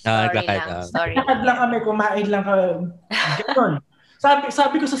 Naglakad lang kami, kumain lang kami. Ganon.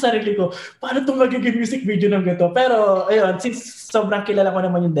 Sabi ko sa sarili ko, paano itong magiging music video ng ganito? Pero, ayun, since sobrang kilala ko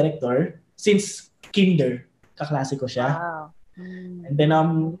naman yung director, since kinder, kaklase ko siya. Wow. And then,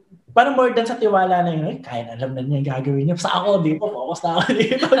 parang more than sa tiwala na yun, kaya na alam na niya yung gagawin niya. Sa ako dito, focus na ako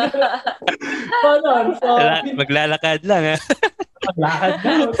dito. So, maglalakad lang, ha? Maglakad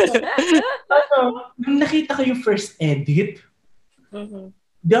na. Nung nakita ko yung first edit,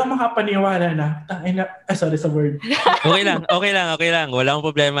 di ako makapaniwala na, sorry sa word. Okay lang. Wala akong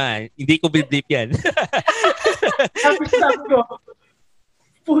problema. Hindi ko believe yan. Sabi ko,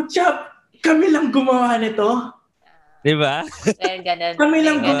 pucha, kami lang gumawa nito. Di ba? Kami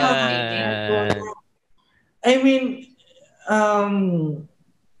lang gumawa nito. I mean,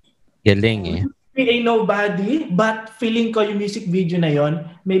 galing eh. Be a nobody, but feeling ko yung music video na yon,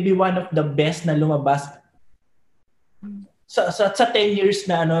 maybe one of the best na lumabas sa 10 years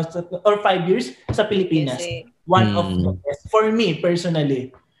na or 5 years sa Pilipinas. One of the best for me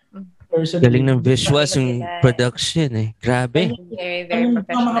personally. Galing ng visuals yung production eh. Grabe. Very, very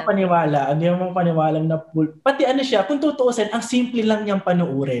professional. Hindi mo mapaniwala na pati siya, kung tutuusin, ang simple lang niyang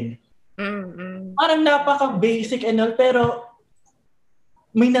panuurin. Parang napaka-basic and all, pero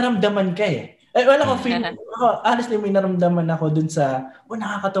may naramdaman ka eh. Wala ko feel, honestly, may naramdaman ako dun sa,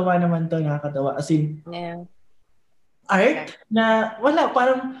 nakakatawa naman to, nakakatawa. As in, art na wala,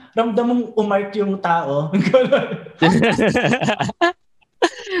 parang ramdam mong umart yung tao.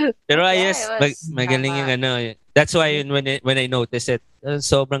 Pero ayos, magaling yung that's why when I noticed it,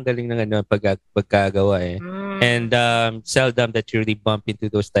 sobrang galing ng pagkagawa eh. And seldom that you really bump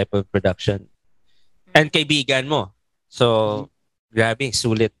into those type of production. And kaibigan mo. So, grabe,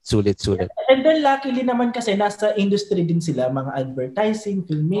 sulit. And then luckily naman kasi nasa industry din sila, mga advertising,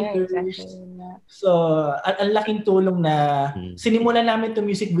 filmmakers. Yeah, exactly. So, ang laking tulong na sinimulan namin itong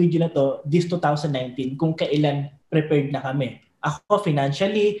music video na to this 2019 kung kailan prepared na kami. Ako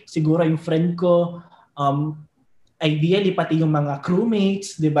financially, siguro yung friend ko, ideally pati yung mga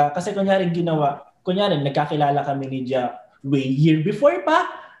crewmates, 'di ba? Kasi kunyari nagkakilala kami ni Ja way year before pa.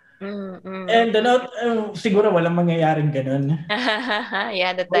 And siguro walang mangyayaring ganun.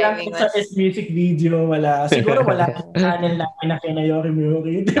 Yeah, the timing wala was... sa music video, wala. Siguro wala channel namin na kinayori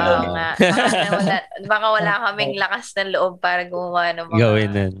Miyori. Oo nga. Baka wala kaming lakas ng loob para gumawa ng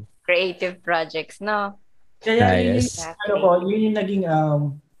mga creative projects, no? Kaya yun yung naging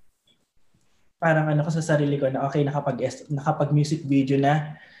parang ko sa sarili ko na okay, nakapag music video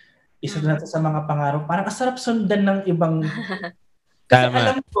na, isa na sa mga pangarap. Parang asarap sundan ng ibang kasi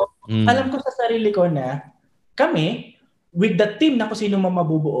alam ko sa sarili ko na kami, with the team na kung sino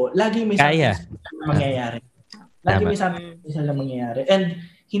mabubuo, lagi may something na mangyayari. Lagi may something na mangyayari. And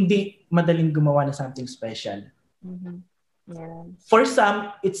hindi madaling gumawa ng something special. Yeah. For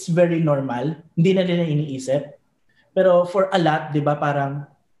some, it's very normal. Hindi na nila iniisip. Pero for a lot, di ba, parang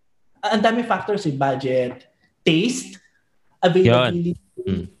ang dami factors, budget, taste, availability,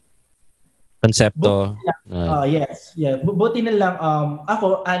 konsepto. Yes. Yeah. Buti na lang,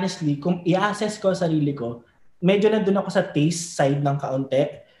 ako, honestly, kung i-assess ko sarili ko, medyo nandun ako sa taste side ng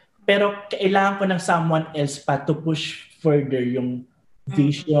kaunti, pero kailangan ko ng someone else pa to push further yung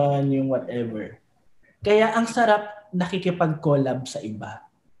vision, yung whatever. Kaya ang sarap nakikipag-collab sa iba.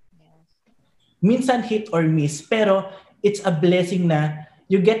 Minsan hit or miss, pero it's a blessing na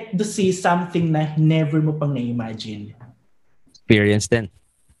you get to see something na never mo pang na-imagine. Experience din.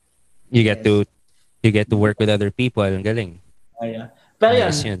 You get to work with other people. Ang galing. Pero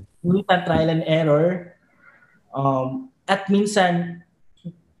yun, minsan trial and error. At minsan,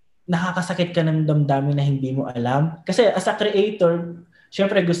 nakakasakit ka ng damdamin na hindi mo alam. Kasi as a creator,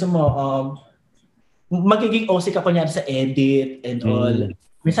 syempre gusto mo, magiging OC ka kunyari sa edit and all.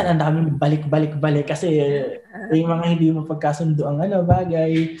 Minsan ang dami balik kasi yung mga hindi mo pagkasundo ang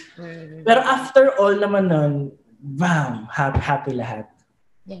bagay. Pero after all naman nun, bam, happy lahat.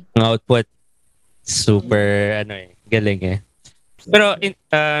 Ang output, super, galing eh. Pero,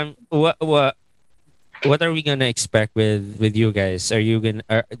 what are we gonna expect with you guys?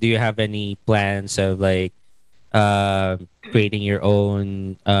 Do you have any plans of creating your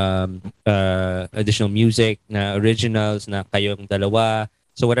own additional music na originals na kayong dalawa?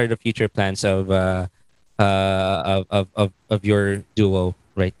 So what are the future plans of your duo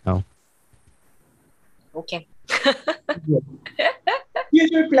right now? Okay.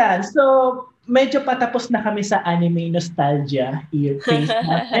 Future plans. So medyo patapos na kami sa anime nostalgia phase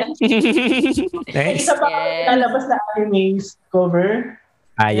natin. Nice. Isa pa lalabas na animes cover.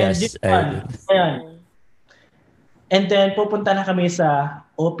 Yes. Ayan. And then pupunta na kami sa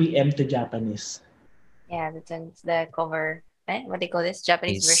OPM to Japanese. Yeah, that's the cover. What do you call this?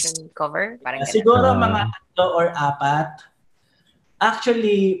 Japanese version cover? Parang siguro mga 3 or 4.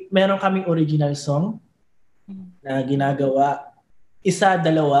 Actually, meron kaming original song na ginagawa. 1,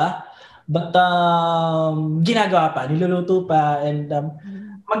 2. But ginagawa pa, niluluto pa, and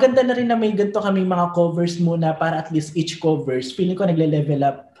maganda na rin na may ganito kami mga covers muna para at least each covers, feeling ko nagle-level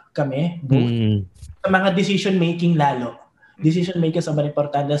up kami, both. Sa mga decision making lalo. Decision making sobrang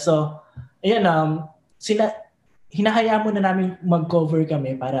importante. So, ayan, hinahayaan muna namin mag-cover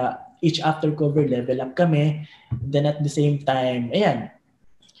kami para each after cover level up kami. Then at the same time, ayan.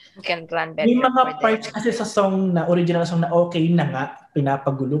 You can plan better. May mga parts kasi sa song na, original song na okay na nga,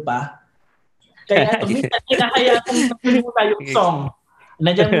 pinapagulo pa. Kaya minsan, hinahayaan kong muna yung song.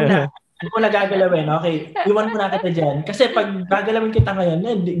 Nandiyan muna. Ano mo na gagalawin? Okay, iwan mo na kita dyan. Kasi pag gagalawin kita ngayon,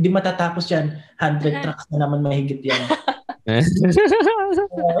 di matatapos yan. 100 tracks na naman mahigit yan.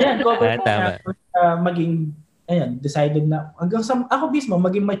 Ayan, cover na maging, ayan, decided na. Hanggang sa, ako mismo,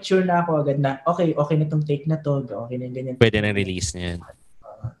 maging mature na ako agad na, okay na tong take na to. Okay na ganyan. Pwede na release na yan.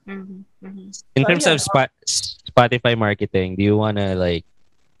 In terms of Spotify marketing, do you wanna like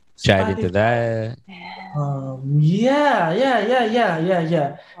chat into that? Yeah.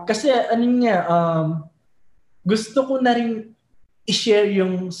 Kasi ano niya, gusto ko na rin i-share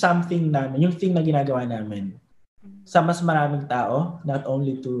yung something namin, yung thing na ginagawa namin sa mas maraming tao, not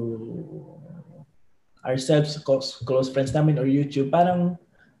only to ourselves, close friends namin or YouTube. Parang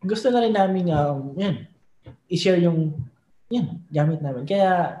gusto na rin namin yan, i-share yung yan, gamit namin.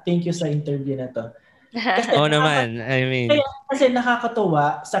 Kaya thank you sa interview na to. Kasi naman. I mean, kasi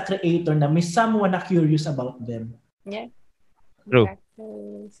nakakatuwa sa creator na may someone na curious about them. Yeah. True.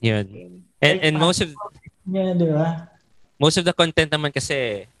 Yun. And most of di ba? Most of the content naman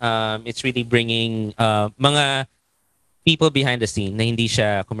kasi it's really bringing mga people behind the scene na hindi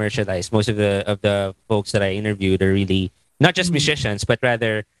siya commercialized. Most of the folks that I interviewed are really not just musicians but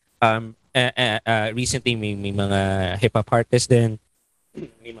rather recently may mga hip hop artists din,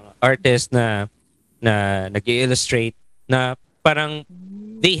 may mga artists na nag-illustrate na parang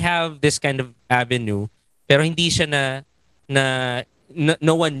they have this kind of avenue pero hindi siya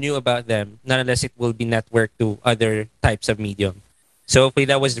no one knew about them not unless it will be networked to other types of medium. So hopefully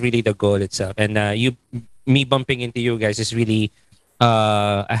that was really the goal itself, and me bumping into you guys is really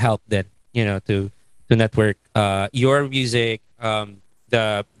a help then, to network your music,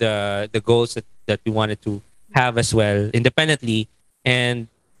 the goals that we wanted to have as well independently, and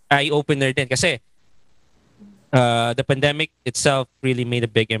eye-opener din kasi the pandemic itself really made a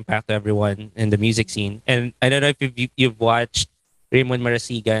big impact to everyone in the music scene. And I don't know if you've watched Raymond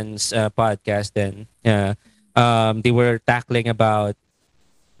Marasigan's podcast then. They were tackling about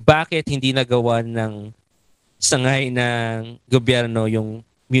bakit hindi nagawa ng sangay ng gobyerno yung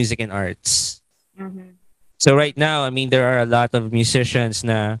music and arts. So right now, I mean, there are a lot of musicians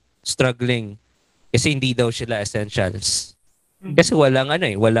na struggling kasi hindi daw sila essentials. Kasi walang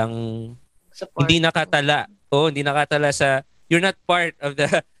support. Hindi nakatala sa, you're not part of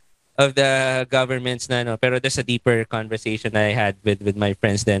the governments na pero there's a deeper conversation I had with my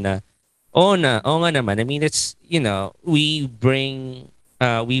friends then oo nga naman. I mean, it's, we bring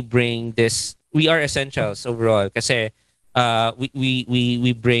this, we are essentials overall kasi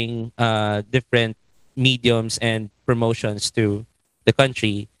we bring different mediums and promotions to the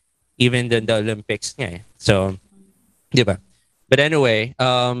country, even the Olympics nga. So, di ba? But anyway,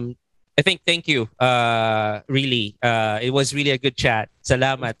 I think thank you. Really, it was really a good chat.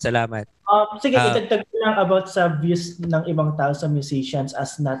 Salamat. Sige, idagdag ko lang about sa views ng ibang tao sa musicians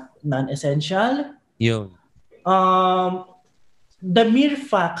as non-essential. Yun. The mere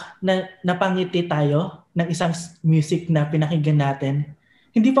fact na napangiti tayo ng isang music na pinakinggan natin,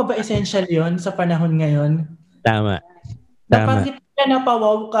 hindi pa ba essential yon sa panahon ngayon? Tama. Napangiti ka,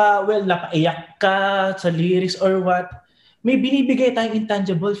 napawaw ka, napaiyak ka sa lyrics or what, may binibigay tayong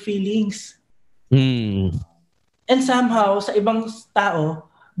intangible feelings. And somehow, sa ibang tao,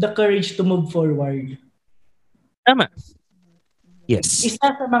 the courage to move forward. Tama. Yes. Isa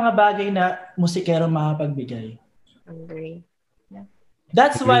sa mga bagay na musikero makapagbigay. Agree. Yeah.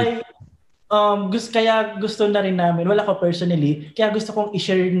 That's why, kaya gusto na rin namin, wala ko personally, kaya gusto kong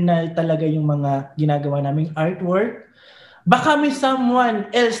i-share na talaga yung mga ginagawa naming artwork. Baka may someone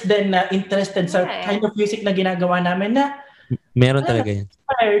else din na interested sa kind of music na ginagawa namin na meron talaga yan.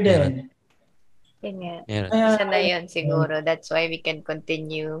 Inspired din. Isa na yun siguro. That's why we can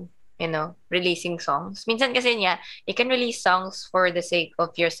continue, releasing songs. Minsan kasi you can release songs for the sake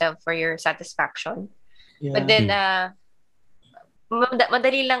of yourself, for your satisfaction. Yeah. But then,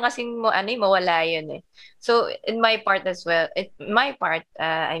 madali lang kasing mawala yun eh. So, in my part as well, in my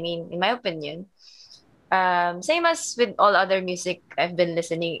opinion, same as with all other music I've been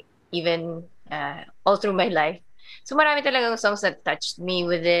listening, even all through my life. So marami talagang songs that touched me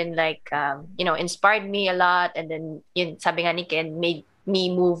within, inspired me a lot, and then yun, sabi nga ni Ken, made me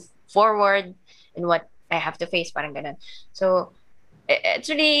move forward in what I have to face, parang ganun. So it's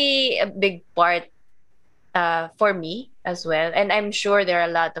really a big part for me as well. And I'm sure there are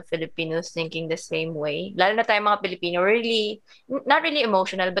a lot of Filipinos thinking the same way. Lalo na tayo mga Pilipino, we're really, not really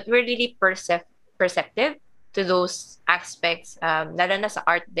emotional, but we're really perceptive to those aspects, lalo na sa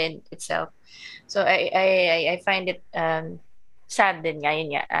art din itself. So I find it sad din nga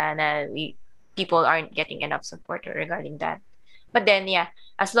yun, na people aren't getting enough support regarding that. But then, yeah,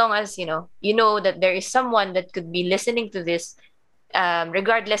 as long as you know that there is someone that could be listening to this,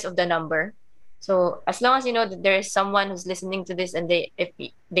 regardless of the number. So as long as you know that there is someone who's listening to this and if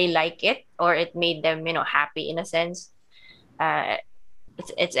they like it or it made them happy in a sense,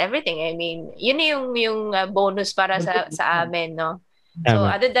 it's everything. I mean, yun yung bonus para sa amin, no. So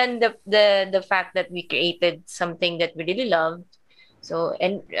other than the fact that we created something that we really love, so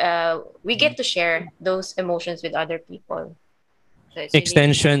and we get to share those emotions with other people. So it's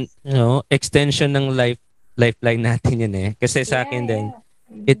Extension, really extension ng lifeline natin yun eh. Kasi sa akin din,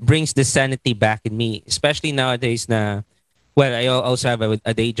 it brings the sanity back in me, especially nowadays na, well, I also have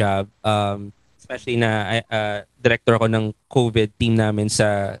a day job, especially na director ako ng COVID team namin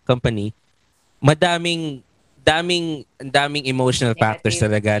sa company. Daming emotional factors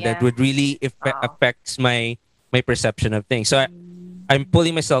talaga that would really affects my perception of things. So I'm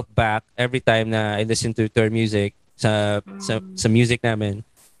pulling myself back every time na I listen to her music sa music namin.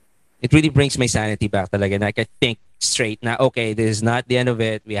 It really brings my sanity back talaga, and I can think straight na, okay, this is not the end of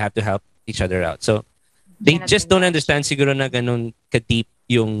it. We have to help each other out. So they just don't understand siguro na ganun ka-deep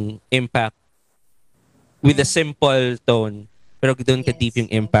yung impact with a simple tone, pero doon ka-deep yung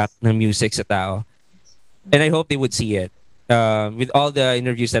impact ng music sa tao. And I hope they would see it. With all the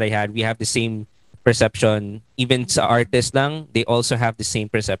interviews that I had, we have the same perception. Even sa artist lang, they also have the same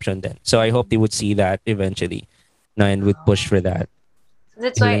perception then. So I hope they would see that eventually, and would push for that.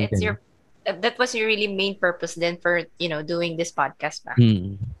 That's why that was your really main purpose then for doing this podcast ba?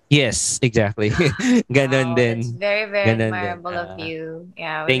 Yes, exactly. Ganon din. It's very, very admirable of you.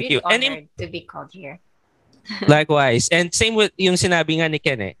 Yeah, we're thank really you. honored to be called here. Likewise. And same with yung sinabi nga ni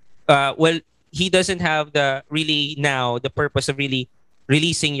Ken eh. Well, he doesn't have the purpose of really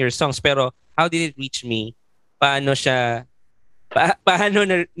releasing your songs, pero how did it reach me? Paano siya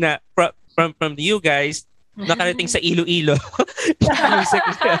paano na from you guys nakarating sa Iloilo. Music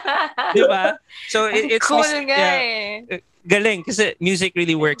niya. Diba? So it's cool guy. Galing kasi music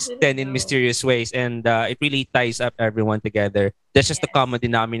really works then in mysterious ways, and it really ties up everyone together. That's just the common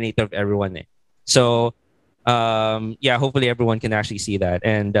denominator of everyone eh. So hopefully everyone can actually see that,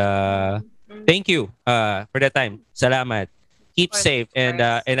 and thank you for that time. Salamat. Keep safe, and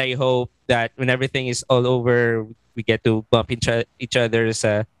I hope that when everything is all over, we get to bump each other's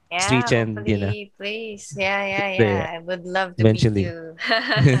streets and please. I would love to eventually meet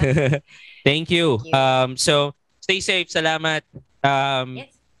you. Thank you. So stay safe. Salamat.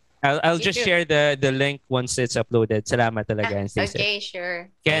 Yes. I'll just share the link once it's uploaded. Salamat talaga, and stay safe. Okay, sure.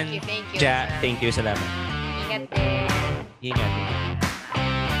 Ken, Thank you. Ja, thank you. Salamat. Ingat din. Ingat.